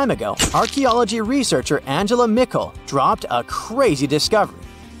 Some time ago, archaeology researcher Angela Mickle dropped a crazy discovery.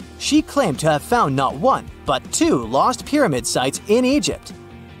 She claimed to have found not one, but 2 lost pyramid sites in Egypt.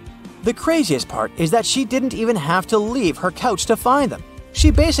 The craziest part is that she didn't even have to leave her couch to find them.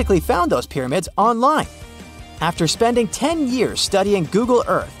 She basically found those pyramids online. After spending 10 years studying Google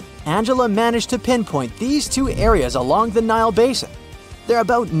Earth, Angela managed to pinpoint these 2 areas along the Nile Basin. They're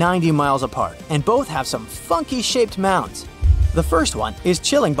about 90 miles apart, and both have some funky-shaped mounds. The first one is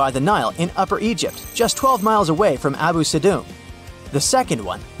chilling by the Nile in Upper Egypt, just 12 miles away from Abu Sidoum. The second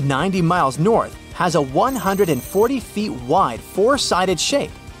one, 90 miles north, has a 140 feet wide 4-sided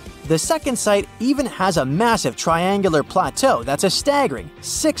shape. The second site even has a massive triangular plateau that's a staggering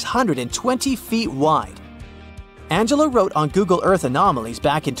 620 feet wide. Angela wrote on Google Earth Anomalies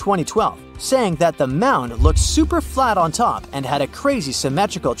back in 2012, saying that the mound looked super flat on top and had a crazy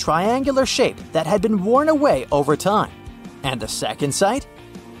symmetrical triangular shape that had been worn away over time. And the second site?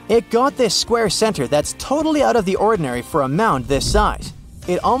 It got this square center that's totally out of the ordinary for a mound this size.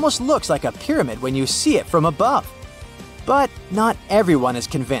 It almost looks like a pyramid when you see it from above. But not everyone is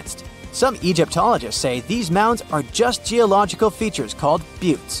convinced. Some Egyptologists say these mounds are just geological features called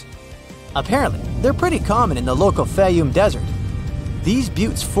buttes. Apparently, they're pretty common in the local Fayum Desert. These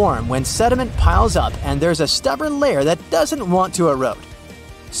buttes form when sediment piles up and there's a stubborn layer that doesn't want to erode.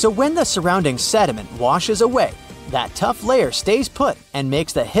 So when the surrounding sediment washes away, that tough layer stays put and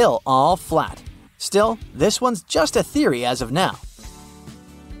makes the hill all flat. Still, this one's just a theory as of now.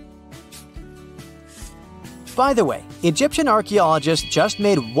 By the way, Egyptian archaeologists just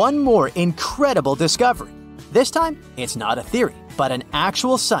made one more incredible discovery. This time, it's not a theory, but an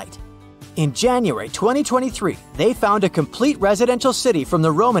actual site. In January 2023, they found a complete residential city from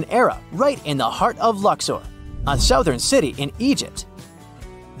the Roman era right in the heart of Luxor, a southern city in Egypt.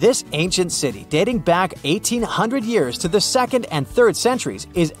 This ancient city, dating back 1,800 years to the 2nd and 3rd centuries,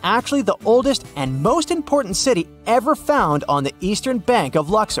 is actually the oldest and most important city ever found on the eastern bank of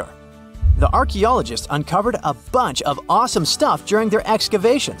Luxor. The archaeologists uncovered a bunch of awesome stuff during their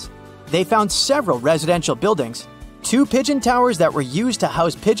excavations. They found several residential buildings, 2 pigeon towers that were used to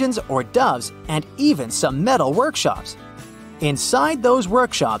house pigeons or doves, and even some metal workshops. Inside those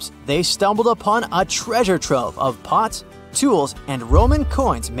workshops, they stumbled upon a treasure trove of pots, tools, and Roman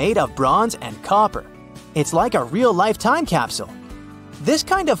coins made of bronze and copper. It's like a real-life time capsule. This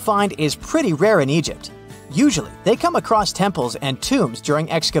kind of find is pretty rare in Egypt. Usually, they come across temples and tombs during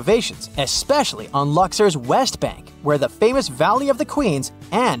excavations, especially on Luxor's west bank, where the famous Valley of the Queens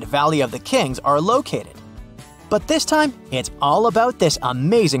and Valley of the Kings are located. But this time, it's all about this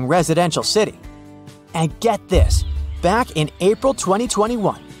amazing residential city. And get this, back in April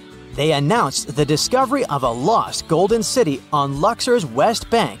 2021, they announced the discovery of a lost golden city on Luxor's west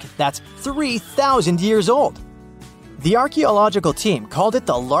bank that's 3,000 years old. The archaeological team called it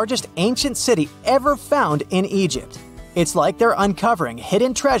the largest ancient city ever found in Egypt. It's like they're uncovering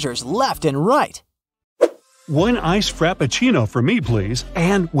hidden treasures left and right. One iced frappuccino for me, please,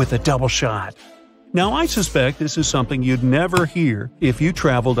 and with a double shot. Now, I suspect this is something you'd never hear if you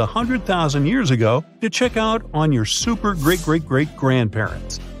traveled 100,000 years ago to check out on your super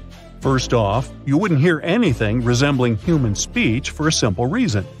great-great-great-grandparents. First off, you wouldn't hear anything resembling human speech for a simple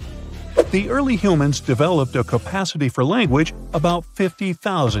reason. The early humans developed a capacity for language about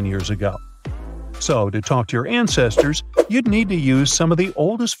 50,000 years ago. So, to talk to your ancestors, you'd need to use some of the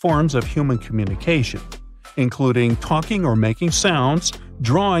oldest forms of human communication, including talking or making sounds,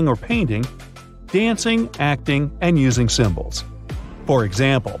 drawing or painting, dancing, acting, and using symbols. For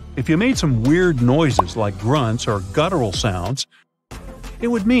example, if you made some weird noises like grunts or guttural sounds, it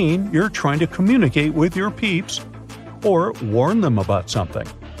would mean you're trying to communicate with your peeps or warn them about something.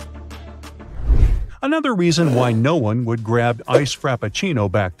 Another reason why no one would grab iced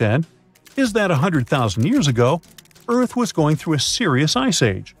frappuccino back then is that 100,000 years ago, Earth was going through a serious ice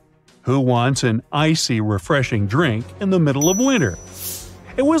age. Who wants an icy, refreshing drink in the middle of winter?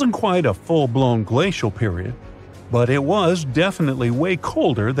 It wasn't quite a full-blown glacial period, but it was definitely way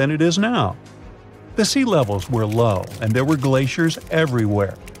colder than it is now. The sea levels were low and there were glaciers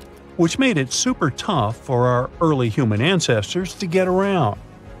everywhere, which made it super tough for our early human ancestors to get around.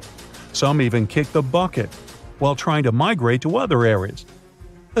 Some even kicked the bucket while trying to migrate to other areas,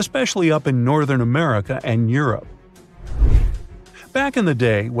 especially up in Northern America and Europe. Back in the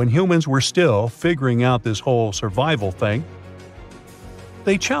day, when humans were still figuring out this whole survival thing,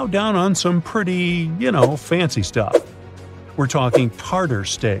 they chowed down on some pretty, fancy stuff. We're talking tartar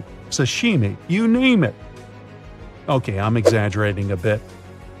steak, sashimi, you name it. Okay, I'm exaggerating a bit.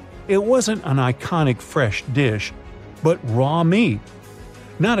 It wasn't an iconic fresh dish, but raw meat.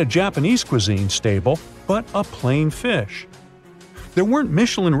 Not a Japanese cuisine staple, but a plain fish. There weren't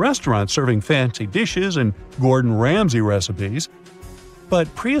Michelin restaurants serving fancy dishes and Gordon Ramsay recipes,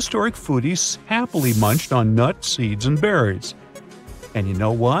 but prehistoric foodies happily munched on nuts, seeds, and berries. And you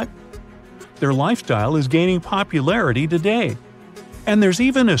know what? Their lifestyle is gaining popularity today. And there's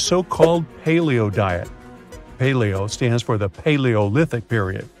even a so-called paleo diet. Paleo stands for the Paleolithic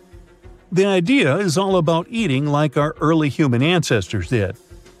period. The idea is all about eating like our early human ancestors did.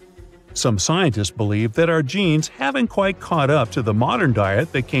 Some scientists believe that our genes haven't quite caught up to the modern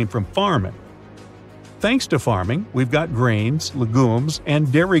diet that came from farming. Thanks to farming, we've got grains, legumes,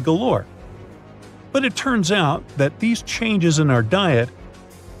 and dairy galore. But it turns out that these changes in our diet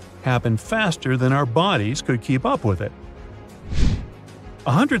happen faster than our bodies could keep up with it.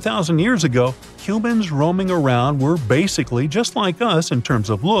 100,000 years ago, humans roaming around were basically just like us in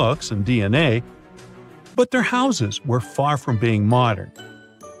terms of looks and DNA, but their houses were far from being modern.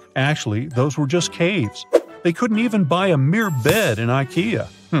 Actually, those were just caves. They couldn't even buy a mere bed in IKEA.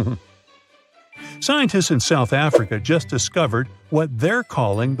 Scientists in South Africa just discovered what they're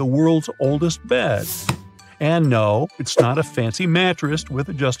calling the world's oldest bed. And no, it's not a fancy mattress with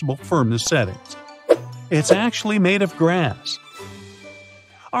adjustable firmness settings. It's actually made of grass.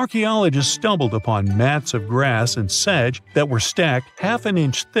 Archaeologists stumbled upon mats of grass and sedge that were stacked half an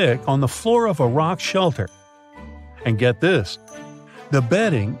inch thick on the floor of a rock shelter. And get this, the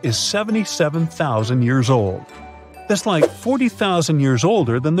bedding is 77,000 years old. That's like 40,000 years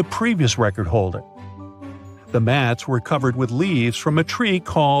older than the previous record holder. The mats were covered with leaves from a tree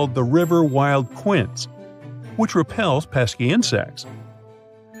called the river wild quince, which repels pesky insects.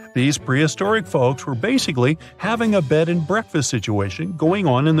 These prehistoric folks were basically having a bed and breakfast situation going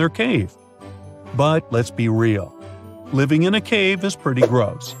on in their cave. But let's be real, living in a cave is pretty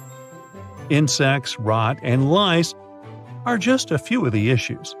gross. Insects, rot, and lice are just a few of the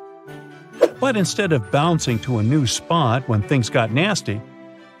issues. But instead of bouncing to a new spot when things got nasty,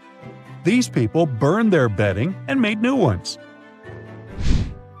 these people burned their bedding and made new ones.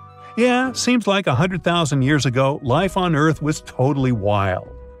 Yeah, seems like 100,000 years ago, life on Earth was totally wild.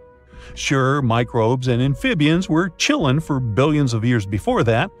 Sure, microbes and amphibians were chillin' for billions of years before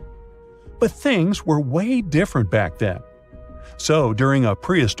that, but things were way different back then. So, during a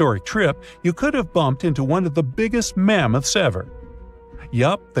prehistoric trip, you could have bumped into one of the biggest mammoths ever.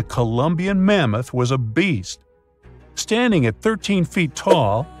 Yup, the Columbian mammoth was a beast. Standing at 13 feet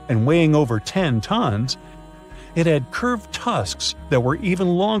tall and weighing over 10 tons, it had curved tusks that were even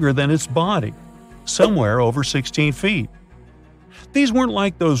longer than its body, somewhere over 16 feet. These weren't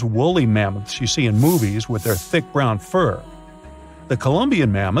like those woolly mammoths you see in movies with their thick brown fur. The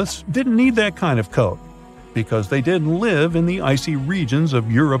Columbian mammoths didn't need that kind of coat, because they didn't live in the icy regions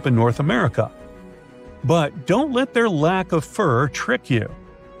of Europe and North America. But don't let their lack of fur trick you.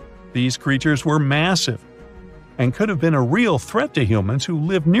 These creatures were massive, and could have been a real threat to humans who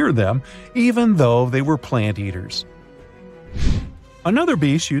lived near them, even though they were plant eaters. Another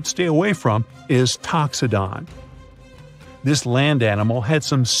beast you'd stay away from is Toxodon. This land animal had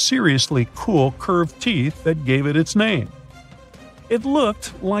some seriously cool curved teeth that gave it its name. It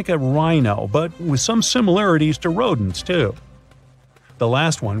looked like a rhino, but with some similarities to rodents too. The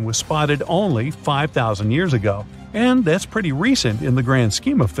last one was spotted only 5,000 years ago, and that's pretty recent in the grand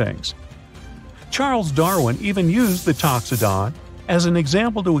scheme of things. Charles Darwin even used the Toxodon as an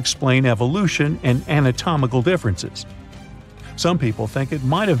example to explain evolution and anatomical differences. Some people think it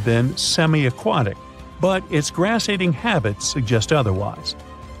might have been semi-aquatic, but its grass-eating habits suggest otherwise.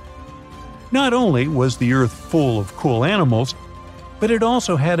 Not only was the Earth full of cool animals, but it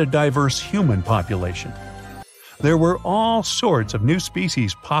also had a diverse human population. There were all sorts of new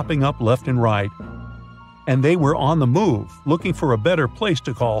species popping up left and right, and they were on the move, looking for a better place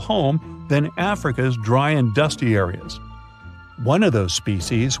to call home than Africa's dry and dusty areas. One of those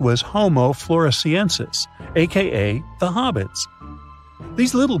species was Homo floresiensis, aka the hobbits.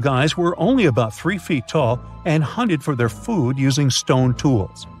 These little guys were only about 3 feet tall and hunted for their food using stone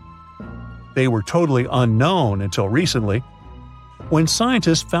tools. They were totally unknown until recently, when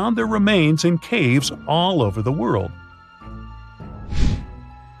scientists found their remains in caves all over the world.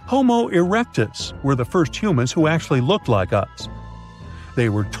 Homo erectus were the first humans who actually looked like us. They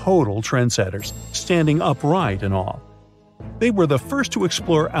were total trendsetters, standing upright and all. They were the first to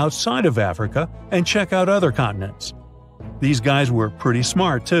explore outside of Africa and check out other continents. These guys were pretty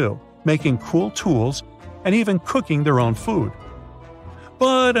smart too, making cool tools and even cooking their own food.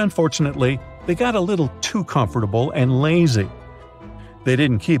 But unfortunately, they got a little too comfortable and lazy. They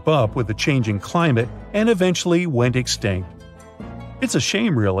didn't keep up with the changing climate and eventually went extinct. It's a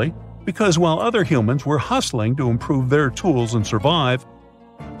shame really, because while other humans were hustling to improve their tools and survive,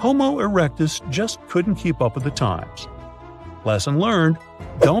 Homo erectus just couldn't keep up with the times. Lesson learned: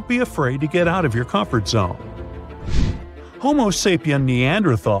 don't be afraid to get out of your comfort zone. Homo sapien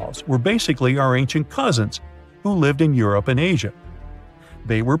Neanderthals were basically our ancient cousins who lived in Europe and Asia.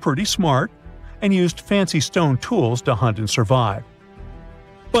 They were pretty smart and used fancy stone tools to hunt and survive.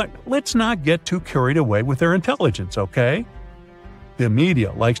 But let's not get too carried away with their intelligence, okay? The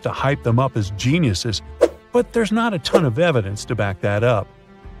media likes to hype them up as geniuses, but there's not a ton of evidence to back that up.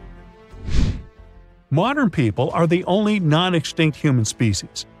 Modern people are the only non-extinct human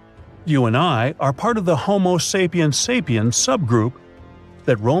species. You and I are part of the Homo sapiens sapiens subgroup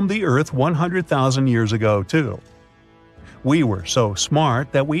that roamed the Earth 100,000 years ago too. We were so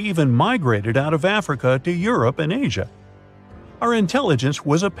smart that we even migrated out of Africa to Europe and Asia. Our intelligence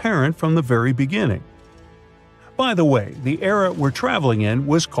was apparent from the very beginning. By the way, the era we're traveling in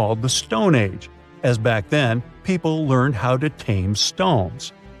was called the Stone Age, as back then people learned how to tame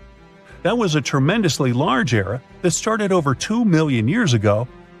stones. That was a tremendously large era that started over 2 million years ago,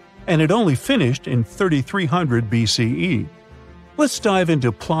 and it only finished in 3300 BCE. Let's dive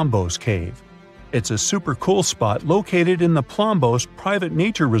into Plombos Cave. It's a super cool spot located in the Plombos Private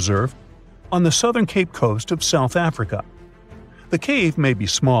Nature Reserve on the southern Cape Coast of South Africa. The cave may be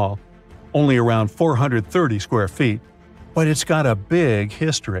small, only around 430 square feet, but it's got a big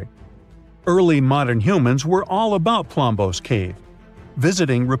history. Early modern humans were all about Plombos Cave,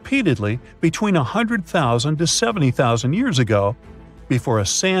 visiting repeatedly between 100,000 to 70,000 years ago before a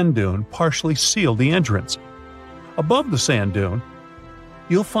sand dune partially sealed the entrance. Above the sand dune,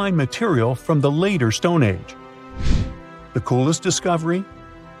 you'll find material from the later Stone Age. The coolest discovery?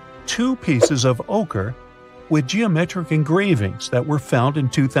 2 pieces of ochre with geometric engravings that were found in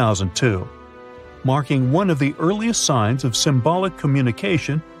 2002, marking one of the earliest signs of symbolic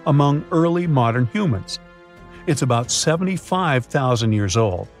communication among early modern humans. It's about 75,000 years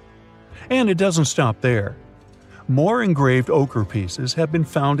old. And it doesn't stop there. More engraved ochre pieces have been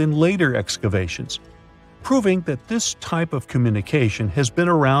found in later excavations, proving that this type of communication has been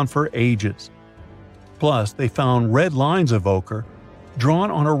around for ages. Plus, they found red lines of ochre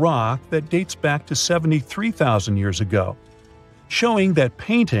drawn on a rock that dates back to 73,000 years ago, showing that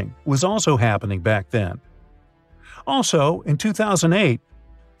painting was also happening back then. Also, in 2008,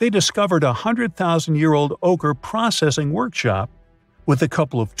 they discovered a 100,000-year-old ochre processing workshop with a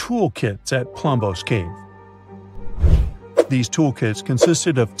couple of toolkits at Plombos Cave. These toolkits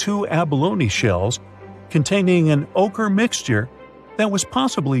consisted of 2 abalone shells containing an ochre mixture that was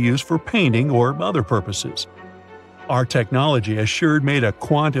possibly used for painting or other purposes. Our technology has sure made a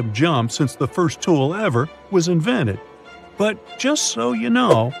quantum jump since the first tool ever was invented. But just so you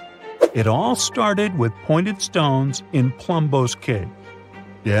know, it all started with pointed stones in Plombos Cave.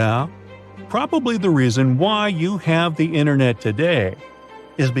 Yeah, probably the reason why you have the internet today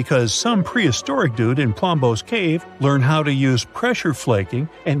is because some prehistoric dude in Plombos Cave learned how to use pressure flaking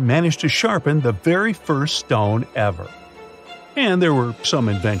and managed to sharpen the very first stone ever. And there were some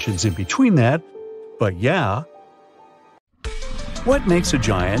inventions in between that, but yeah. What makes a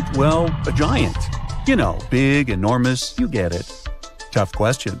giant, well, a giant? You know, big, enormous, you get it. Tough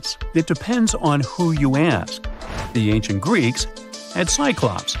questions. It depends on who you ask. The ancient Greeks had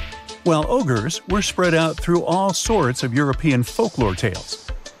cyclops, while ogres were spread out through all sorts of European folklore tales.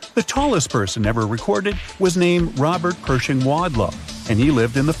 The tallest person ever recorded was named Robert Pershing Wadlow, and he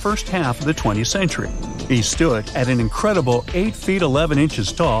lived in the first half of the 20th century. He stood at an incredible 8 feet 11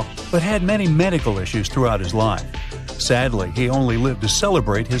 inches tall, but had many medical issues throughout his life. Sadly, he only lived to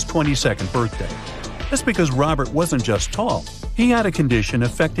celebrate his 22nd birthday. That's because Robert wasn't just tall. He had a condition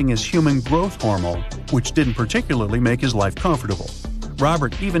affecting his human growth hormone, which didn't particularly make his life comfortable.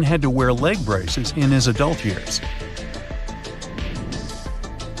 Robert even had to wear leg braces in his adult years.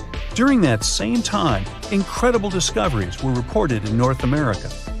 During that same time, incredible discoveries were reported in North America.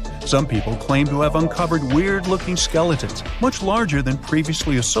 Some people claim to have uncovered weird-looking skeletons, much larger than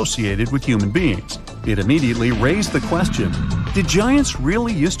previously associated with human beings. It immediately raised the question, did giants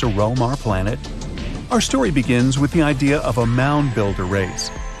really used to roam our planet? Our story begins with the idea of a mound builder race.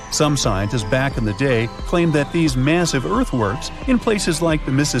 Some scientists back in the day claimed that these massive earthworks in places like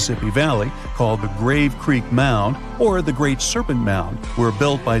the Mississippi Valley, called the Grave Creek Mound or the Great Serpent Mound, were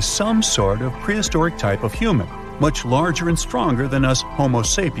built by some sort of prehistoric type of human, much larger and stronger than us Homo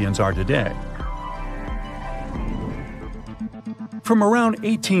sapiens are today. From around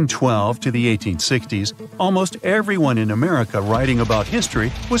 1812 to the 1860s, almost everyone in America writing about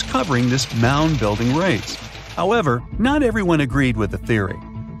history was covering this mound-building race. However, not everyone agreed with the theory.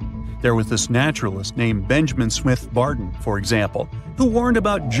 There was this naturalist named Benjamin Smith Barton, for example, who warned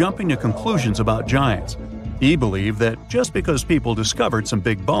about jumping to conclusions about giants. He believed that just because people discovered some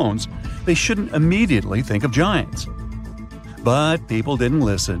big bones, they shouldn't immediately think of giants. But people didn't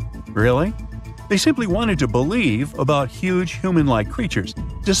listen. Really? They simply wanted to believe about huge human-like creatures,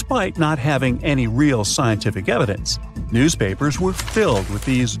 despite not having any real scientific evidence. Newspapers were filled with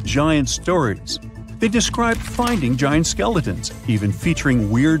these giant stories. They described finding giant skeletons, even featuring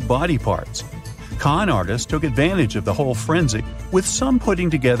weird body parts. Con artists took advantage of the whole frenzy, with some putting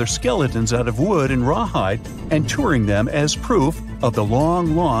together skeletons out of wood and rawhide and touring them as proof of the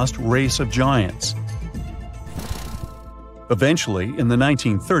long-lost race of giants. Eventually, in the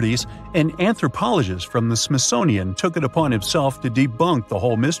 1930s, an anthropologist from the Smithsonian took it upon himself to debunk the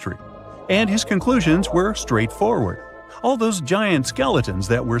whole mystery. And his conclusions were straightforward. All those giant skeletons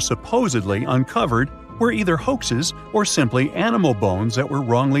that were supposedly uncovered were either hoaxes or simply animal bones that were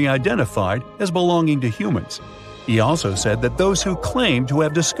wrongly identified as belonging to humans. He also said that those who claimed to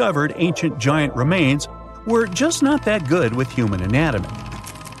have discovered ancient giant remains were just not that good with human anatomy.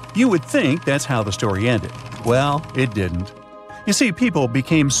 You would think that's how the story ended. Well, it didn't. You see, people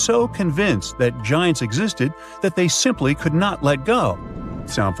became so convinced that giants existed that they simply could not let go.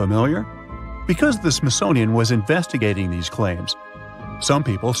 Sound familiar? Because the Smithsonian was investigating these claims, some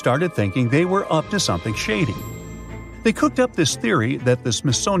people started thinking they were up to something shady. They cooked up this theory that the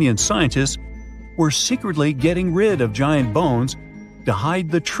Smithsonian scientists were secretly getting rid of giant bones to hide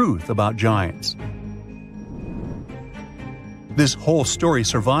the truth about giants. This whole story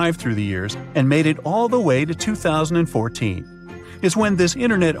survived through the years and made it all the way to 2014. Is when this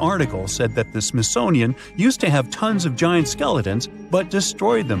internet article said that the Smithsonian used to have tons of giant skeletons but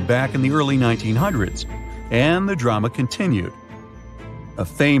destroyed them back in the early 1900s. And the drama continued. A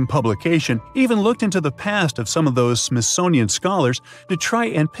famed publication even looked into the past of some of those Smithsonian scholars to try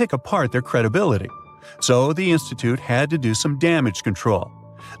and pick apart their credibility. So the institute had to do some damage control.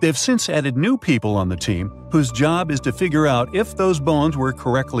 They've since added new people on the team whose job is to figure out if those bones were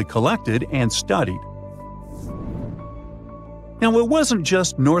correctly collected and studied. Now, it wasn't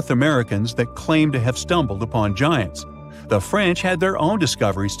just North Americans that claimed to have stumbled upon giants. The French had their own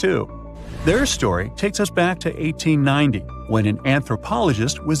discoveries too. Their story takes us back to 1890, when an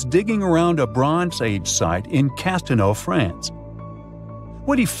anthropologist was digging around a Bronze Age site in Castelnau, France.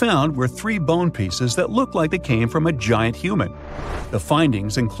 What he found were 3 bone pieces that looked like they came from a giant human. The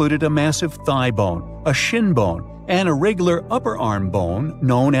findings included a massive thigh bone, a shin bone, and a regular upper arm bone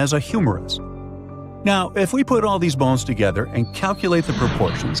known as a humerus. Now, if we put all these bones together and calculate the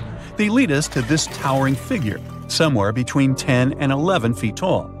proportions, they lead us to this towering figure, somewhere between 10 and 11 feet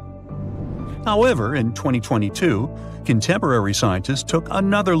tall. However, in 2022, contemporary scientists took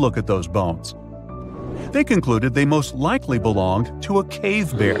another look at those bones. They concluded they most likely belonged to a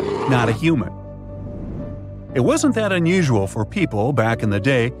cave bear, not a human. It wasn't that unusual for people back in the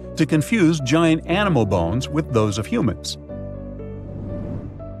day to confuse giant animal bones with those of humans.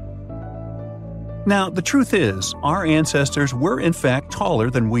 Now, the truth is, our ancestors were in fact taller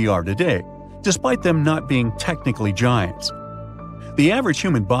than we are today, despite them not being technically giants. The average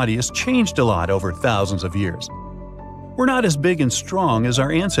human body has changed a lot over thousands of years. We're not as big and strong as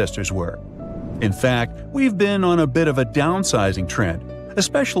our ancestors were. In fact, we've been on a bit of a downsizing trend,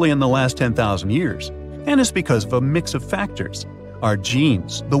 especially in the last 10,000 years, and it's because of a mix of factors. Our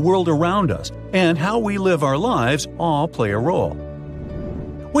genes, the world around us, and how we live our lives all play a role.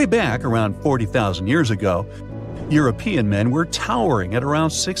 Way back around 40,000 years ago, European men were towering at around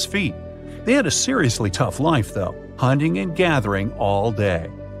 6 feet. They had a seriously tough life, though, hunting and gathering all day.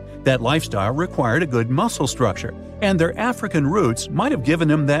 That lifestyle required a good muscle structure, and their African roots might have given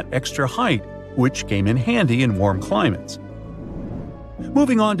them that extra height, which came in handy in warm climates.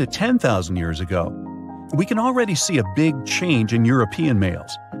 Moving on to 10,000 years ago, we can already see a big change in European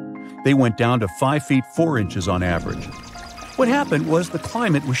males. They went down to 5 feet 4 inches on average. What happened was the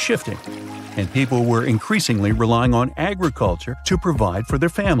climate was shifting, and people were increasingly relying on agriculture to provide for their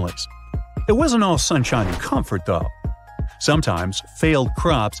families. It wasn't all sunshine and comfort, though. Sometimes failed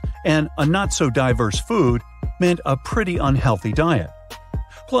crops and a not-so-diverse food meant a pretty unhealthy diet.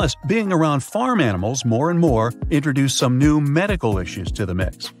 Plus, being around farm animals more and more introduced some new medical issues to the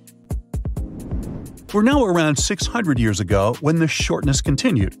mix. We're now around 600 years ago when the shortness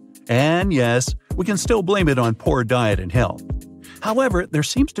continued. And yes, we can still blame it on poor diet and health. However, there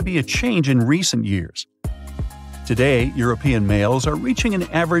seems to be a change in recent years. Today, European males are reaching an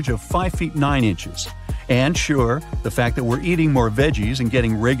average of 5 feet 9 inches, And sure, the fact that we're eating more veggies and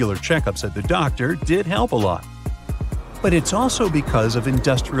getting regular checkups at the doctor did help a lot. But it's also because of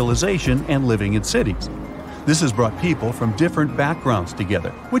industrialization and living in cities. This has brought people from different backgrounds together,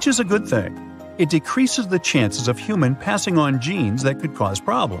 which is a good thing. It decreases the chances of human passing on genes that could cause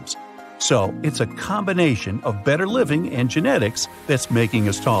problems. So, it's a combination of better living and genetics that's making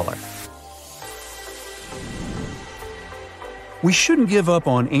us taller. We shouldn't give up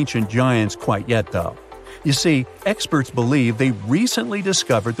on ancient giants quite yet, though. You see, experts believe they recently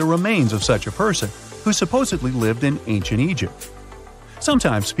discovered the remains of such a person who supposedly lived in ancient Egypt.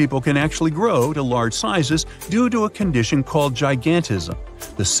 Sometimes people can actually grow to large sizes due to a condition called gigantism,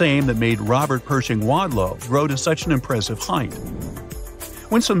 the same that made Robert Pershing Wadlow grow to such an impressive height.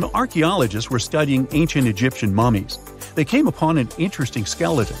 When some archaeologists were studying ancient Egyptian mummies, they came upon an interesting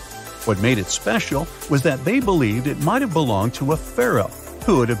skeleton. What made it special was that they believed it might have belonged to a pharaoh,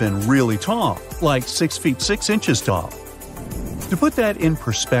 who would have been really tall, like 6 feet 6 inches tall. To put that in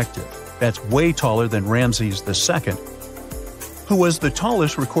perspective, that's way taller than Ramses II, who was the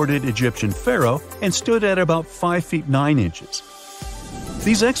tallest recorded Egyptian pharaoh and stood at about 5 feet 9 inches.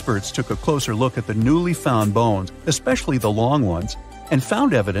 These experts took a closer look at the newly found bones, especially the long ones, and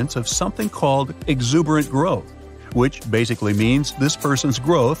found evidence of something called exuberant growth, which basically means this person's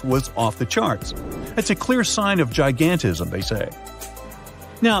growth was off the charts. It's a clear sign of gigantism, they say.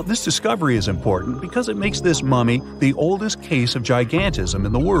 Now, this discovery is important because it makes this mummy the oldest case of gigantism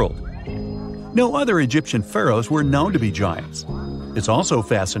in the world. No other Egyptian pharaohs were known to be giants. It's also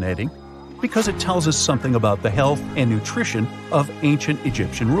fascinating because it tells us something about the health and nutrition of ancient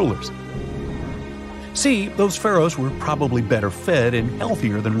Egyptian rulers. See, those pharaohs were probably better fed and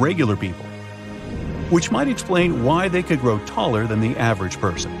healthier than regular people, which might explain why they could grow taller than the average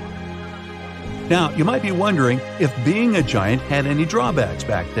person. Now, you might be wondering if being a giant had any drawbacks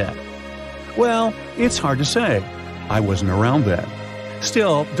back then. Well, it's hard to say. I wasn't around then.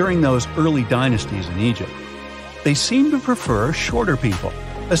 Still, during those early dynasties in Egypt, they seemed to prefer shorter people,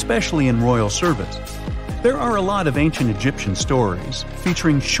 especially in royal service. There are a lot of ancient Egyptian stories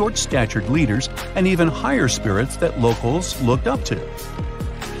featuring short-statured leaders and even higher spirits that locals looked up to.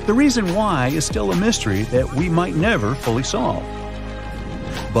 The reason why is still a mystery that we might never fully solve.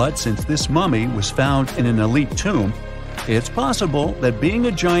 But since this mummy was found in an elite tomb, it's possible that being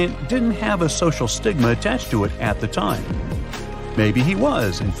a giant didn't have a social stigma attached to it at the time. Maybe he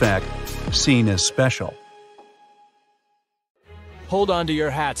was, in fact, seen as special. Hold on to your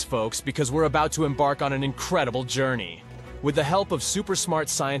hats, folks, because we're about to embark on an incredible journey. With the help of super smart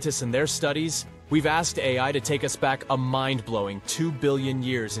scientists and their studies, we've asked AI to take us back a mind-blowing 2 billion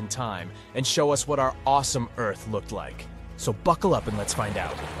years in time and show us what our awesome Earth looked like. So buckle up and let's find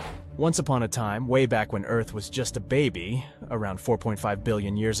out. Once upon a time, way back when Earth was just a baby, around 4.5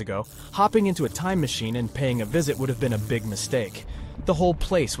 billion years ago, hopping into a time machine and paying a visit would have been a big mistake. The whole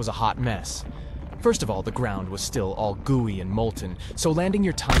place was a hot mess. First of all, the ground was still all gooey and molten, so landing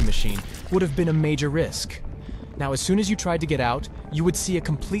your time machine would have been a major risk. Now, as soon as you tried to get out, you would see a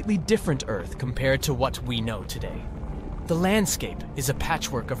completely different Earth compared to what we know today. The landscape is a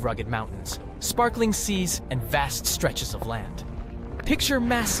patchwork of rugged mountains, sparkling seas, and vast stretches of land. Picture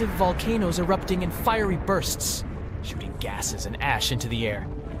massive volcanoes erupting in fiery bursts, shooting gases and ash into the air.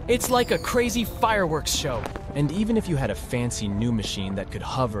 It's like a crazy fireworks show. And even if you had a fancy new machine that could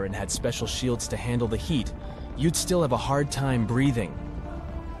hover and had special shields to handle the heat, you'd still have a hard time breathing.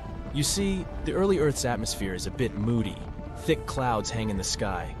 You see, the early Earth's atmosphere is a bit moody. Thick clouds hang in the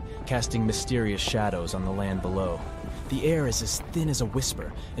sky, casting mysterious shadows on the land below. The air is as thin as a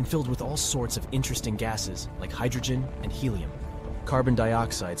whisper and filled with all sorts of interesting gases like hydrogen and helium. Carbon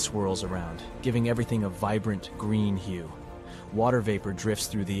dioxide swirls around, giving everything a vibrant green hue. Water vapor drifts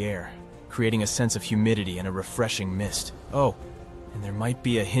through the air, creating a sense of humidity and a refreshing mist. Oh, and there might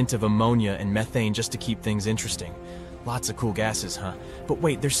be a hint of ammonia and methane just to keep things interesting. Lots of cool gases, huh? But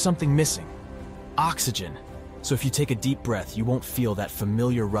wait, there's something missing. Oxygen. So if you take a deep breath, you won't feel that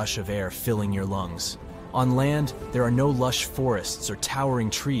familiar rush of air filling your lungs. On land, there are no lush forests or towering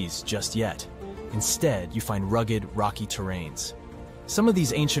trees just yet. Instead, you find rugged, rocky terrains. Some of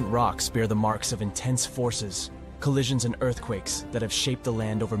these ancient rocks bear the marks of intense forces, collisions and earthquakes that have shaped the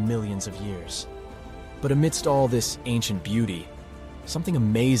land over millions of years. But amidst all this ancient beauty, something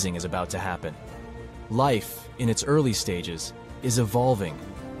amazing is about to happen. Life, in its early stages, is evolving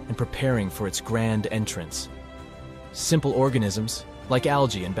and preparing for its grand entrance. Simple organisms, like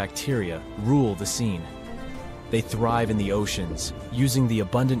algae and bacteria, rule the scene. They thrive in the oceans, using the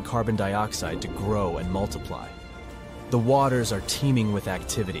abundant carbon dioxide to grow and multiply. The waters are teeming with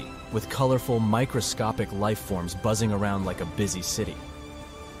activity, with colorful, microscopic life forms buzzing around like a busy city.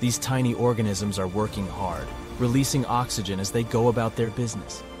 These tiny organisms are working hard, releasing oxygen as they go about their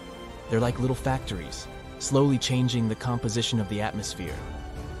business. They're like little factories, slowly changing the composition of the atmosphere.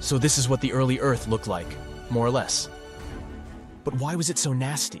 So this is what the early Earth looked like, more or less. But why was it so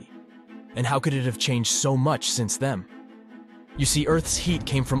nasty? And how could it have changed so much since then? You see, Earth's heat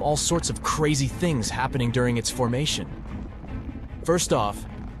came from all sorts of crazy things happening during its formation. First off,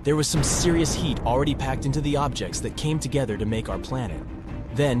 there was some serious heat already packed into the objects that came together to make our planet.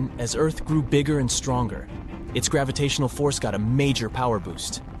 Then, as Earth grew bigger and stronger, its gravitational force got a major power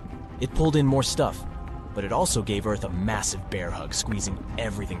boost. It pulled in more stuff, but it also gave Earth a massive bear hug, squeezing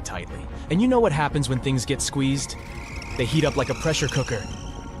everything tightly. And you know what happens when things get squeezed? They heat up like a pressure cooker.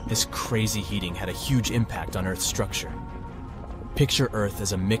 This crazy heating had a huge impact on Earth's structure. Picture Earth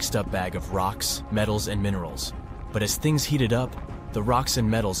as a mixed-up bag of rocks, metals, and minerals. But as things heated up, the rocks and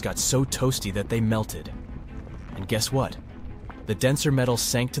metals got so toasty that they melted. And guess what? The denser metals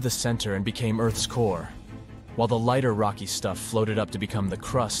sank to the center and became Earth's core, while the lighter rocky stuff floated up to become the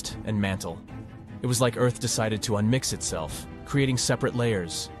crust and mantle. It was like Earth decided to unmix itself, creating separate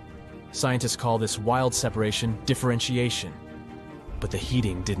layers. Scientists call this wild separation differentiation. But the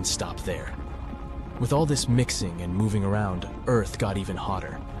heating didn't stop there. With all this mixing and moving around, Earth got even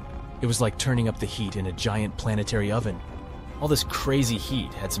hotter. It was like turning up the heat in a giant planetary oven. All this crazy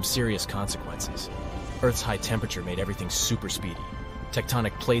heat had some serious consequences. Earth's high temperature made everything super speedy.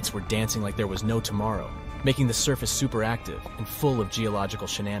 Tectonic plates were dancing like there was no tomorrow, making the surface super active and full of geological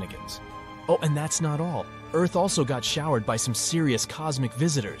shenanigans. Oh, and that's not all. Earth also got showered by some serious cosmic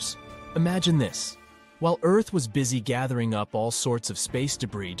visitors. Imagine this. While Earth was busy gathering up all sorts of space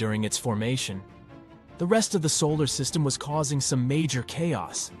debris during its formation, the rest of the solar system was causing some major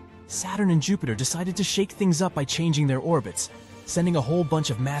chaos. Saturn and Jupiter decided to shake things up by changing their orbits, sending a whole bunch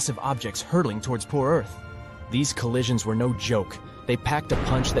of massive objects hurtling towards poor Earth. These collisions were no joke. They packed a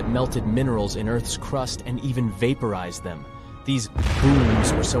punch that melted minerals in Earth's crust and even vaporized them. These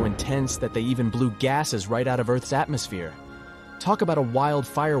booms were so intense that they even blew gases right out of Earth's atmosphere. Talk about a wild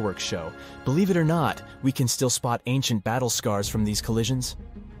fireworks show. Believe it or not, we can still spot ancient battle scars from these collisions.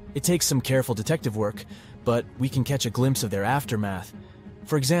 It takes some careful detective work, but we can catch a glimpse of their aftermath.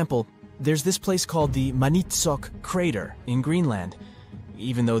 For example, there's this place called the Manitsok Crater in Greenland.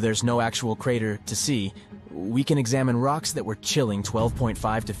 Even though there's no actual crater to see, we can examine rocks that were chilling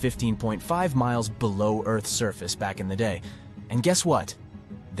 12.5 to 15.5 miles below Earth's surface back in the day. And guess what?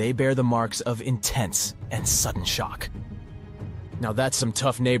 They bear the marks of intense and sudden shock. Now that's some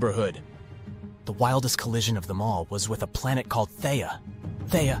tough neighborhood. The wildest collision of them all was with a planet called Theia.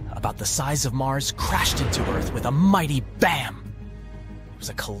 Theia, about the size of Mars, crashed into Earth with a mighty bam! It was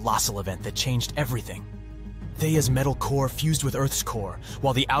a colossal event that changed everything. Theia's metal core fused with Earth's core,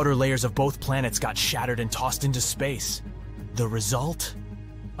 while the outer layers of both planets got shattered and tossed into space. The result?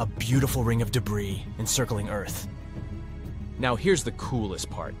 A beautiful ring of debris encircling Earth. Now here's the coolest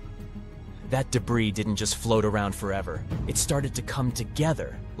part. That debris didn't just float around forever. It started to come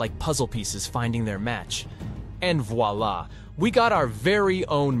together, like puzzle pieces finding their match. And voila, we got our very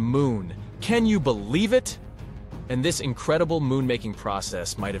own moon. Can you believe it? And this incredible moon-making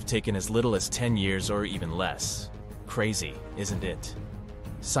process might have taken as little as 10 years or even less. Crazy, isn't it?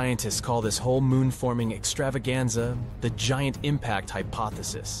 Scientists call this whole moon-forming extravaganza the giant impact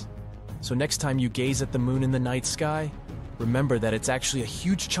hypothesis. So next time you gaze at the moon in the night sky, remember that it's actually a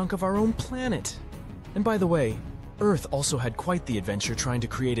huge chunk of our own planet. And by the way, Earth also had quite the adventure trying to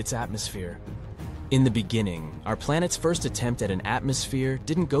create its atmosphere. In the beginning, our planet's first attempt at an atmosphere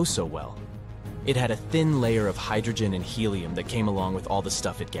didn't go so well. It had a thin layer of hydrogen and helium that came along with all the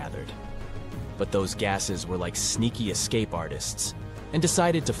stuff it gathered. But those gases were like sneaky escape artists and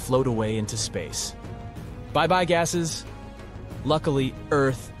decided to float away into space. Bye-bye, gases! Luckily,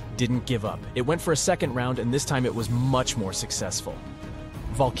 Earth didn't give up. It went for a second round, and this time it was much more successful.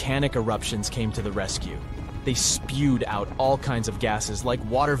 Volcanic eruptions came to the rescue. They spewed out all kinds of gases like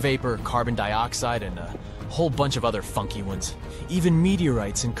water vapor, carbon dioxide, and a whole bunch of other funky ones. Even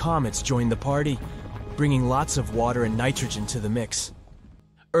meteorites and comets joined the party, bringing lots of water and nitrogen to the mix.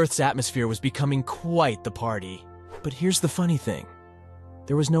 Earth's atmosphere was becoming quite the party. But here's the funny thing.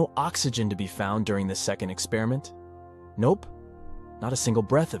 There was no oxygen to be found during the second experiment. Nope, not a single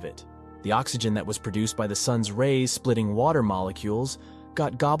breath of it. The oxygen that was produced by the sun's rays splitting water molecules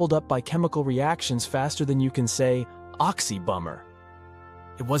got gobbled up by chemical reactions faster than you can say, oxy-bummer.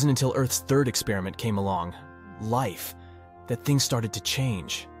 It wasn't until Earth's third experiment came along, life, that things started to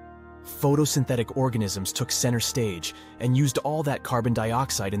change. Photosynthetic organisms took center stage and used all that carbon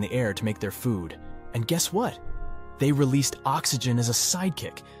dioxide in the air to make their food. And guess what? They released oxygen as a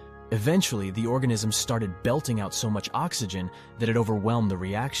sidekick, Eventually, the organisms started belting out so much oxygen that it overwhelmed the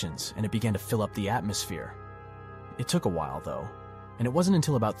reactions, and it began to fill up the atmosphere. It took a while, though, and it wasn't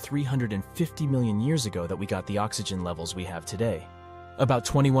until about 350 million years ago that we got the oxygen levels we have today. About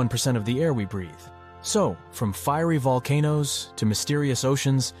 21% of the air we breathe. So, from fiery volcanoes to mysterious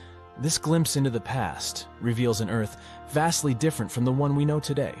oceans, this glimpse into the past reveals an Earth vastly different from the one we know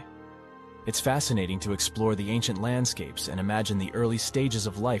today. It's fascinating to explore the ancient landscapes and imagine the early stages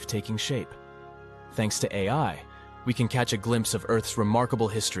of life taking shape. Thanks to AI, we can catch a glimpse of Earth's remarkable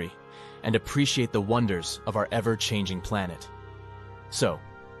history and appreciate the wonders of our ever-changing planet. So,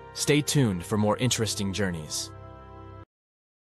 stay tuned for more interesting journeys.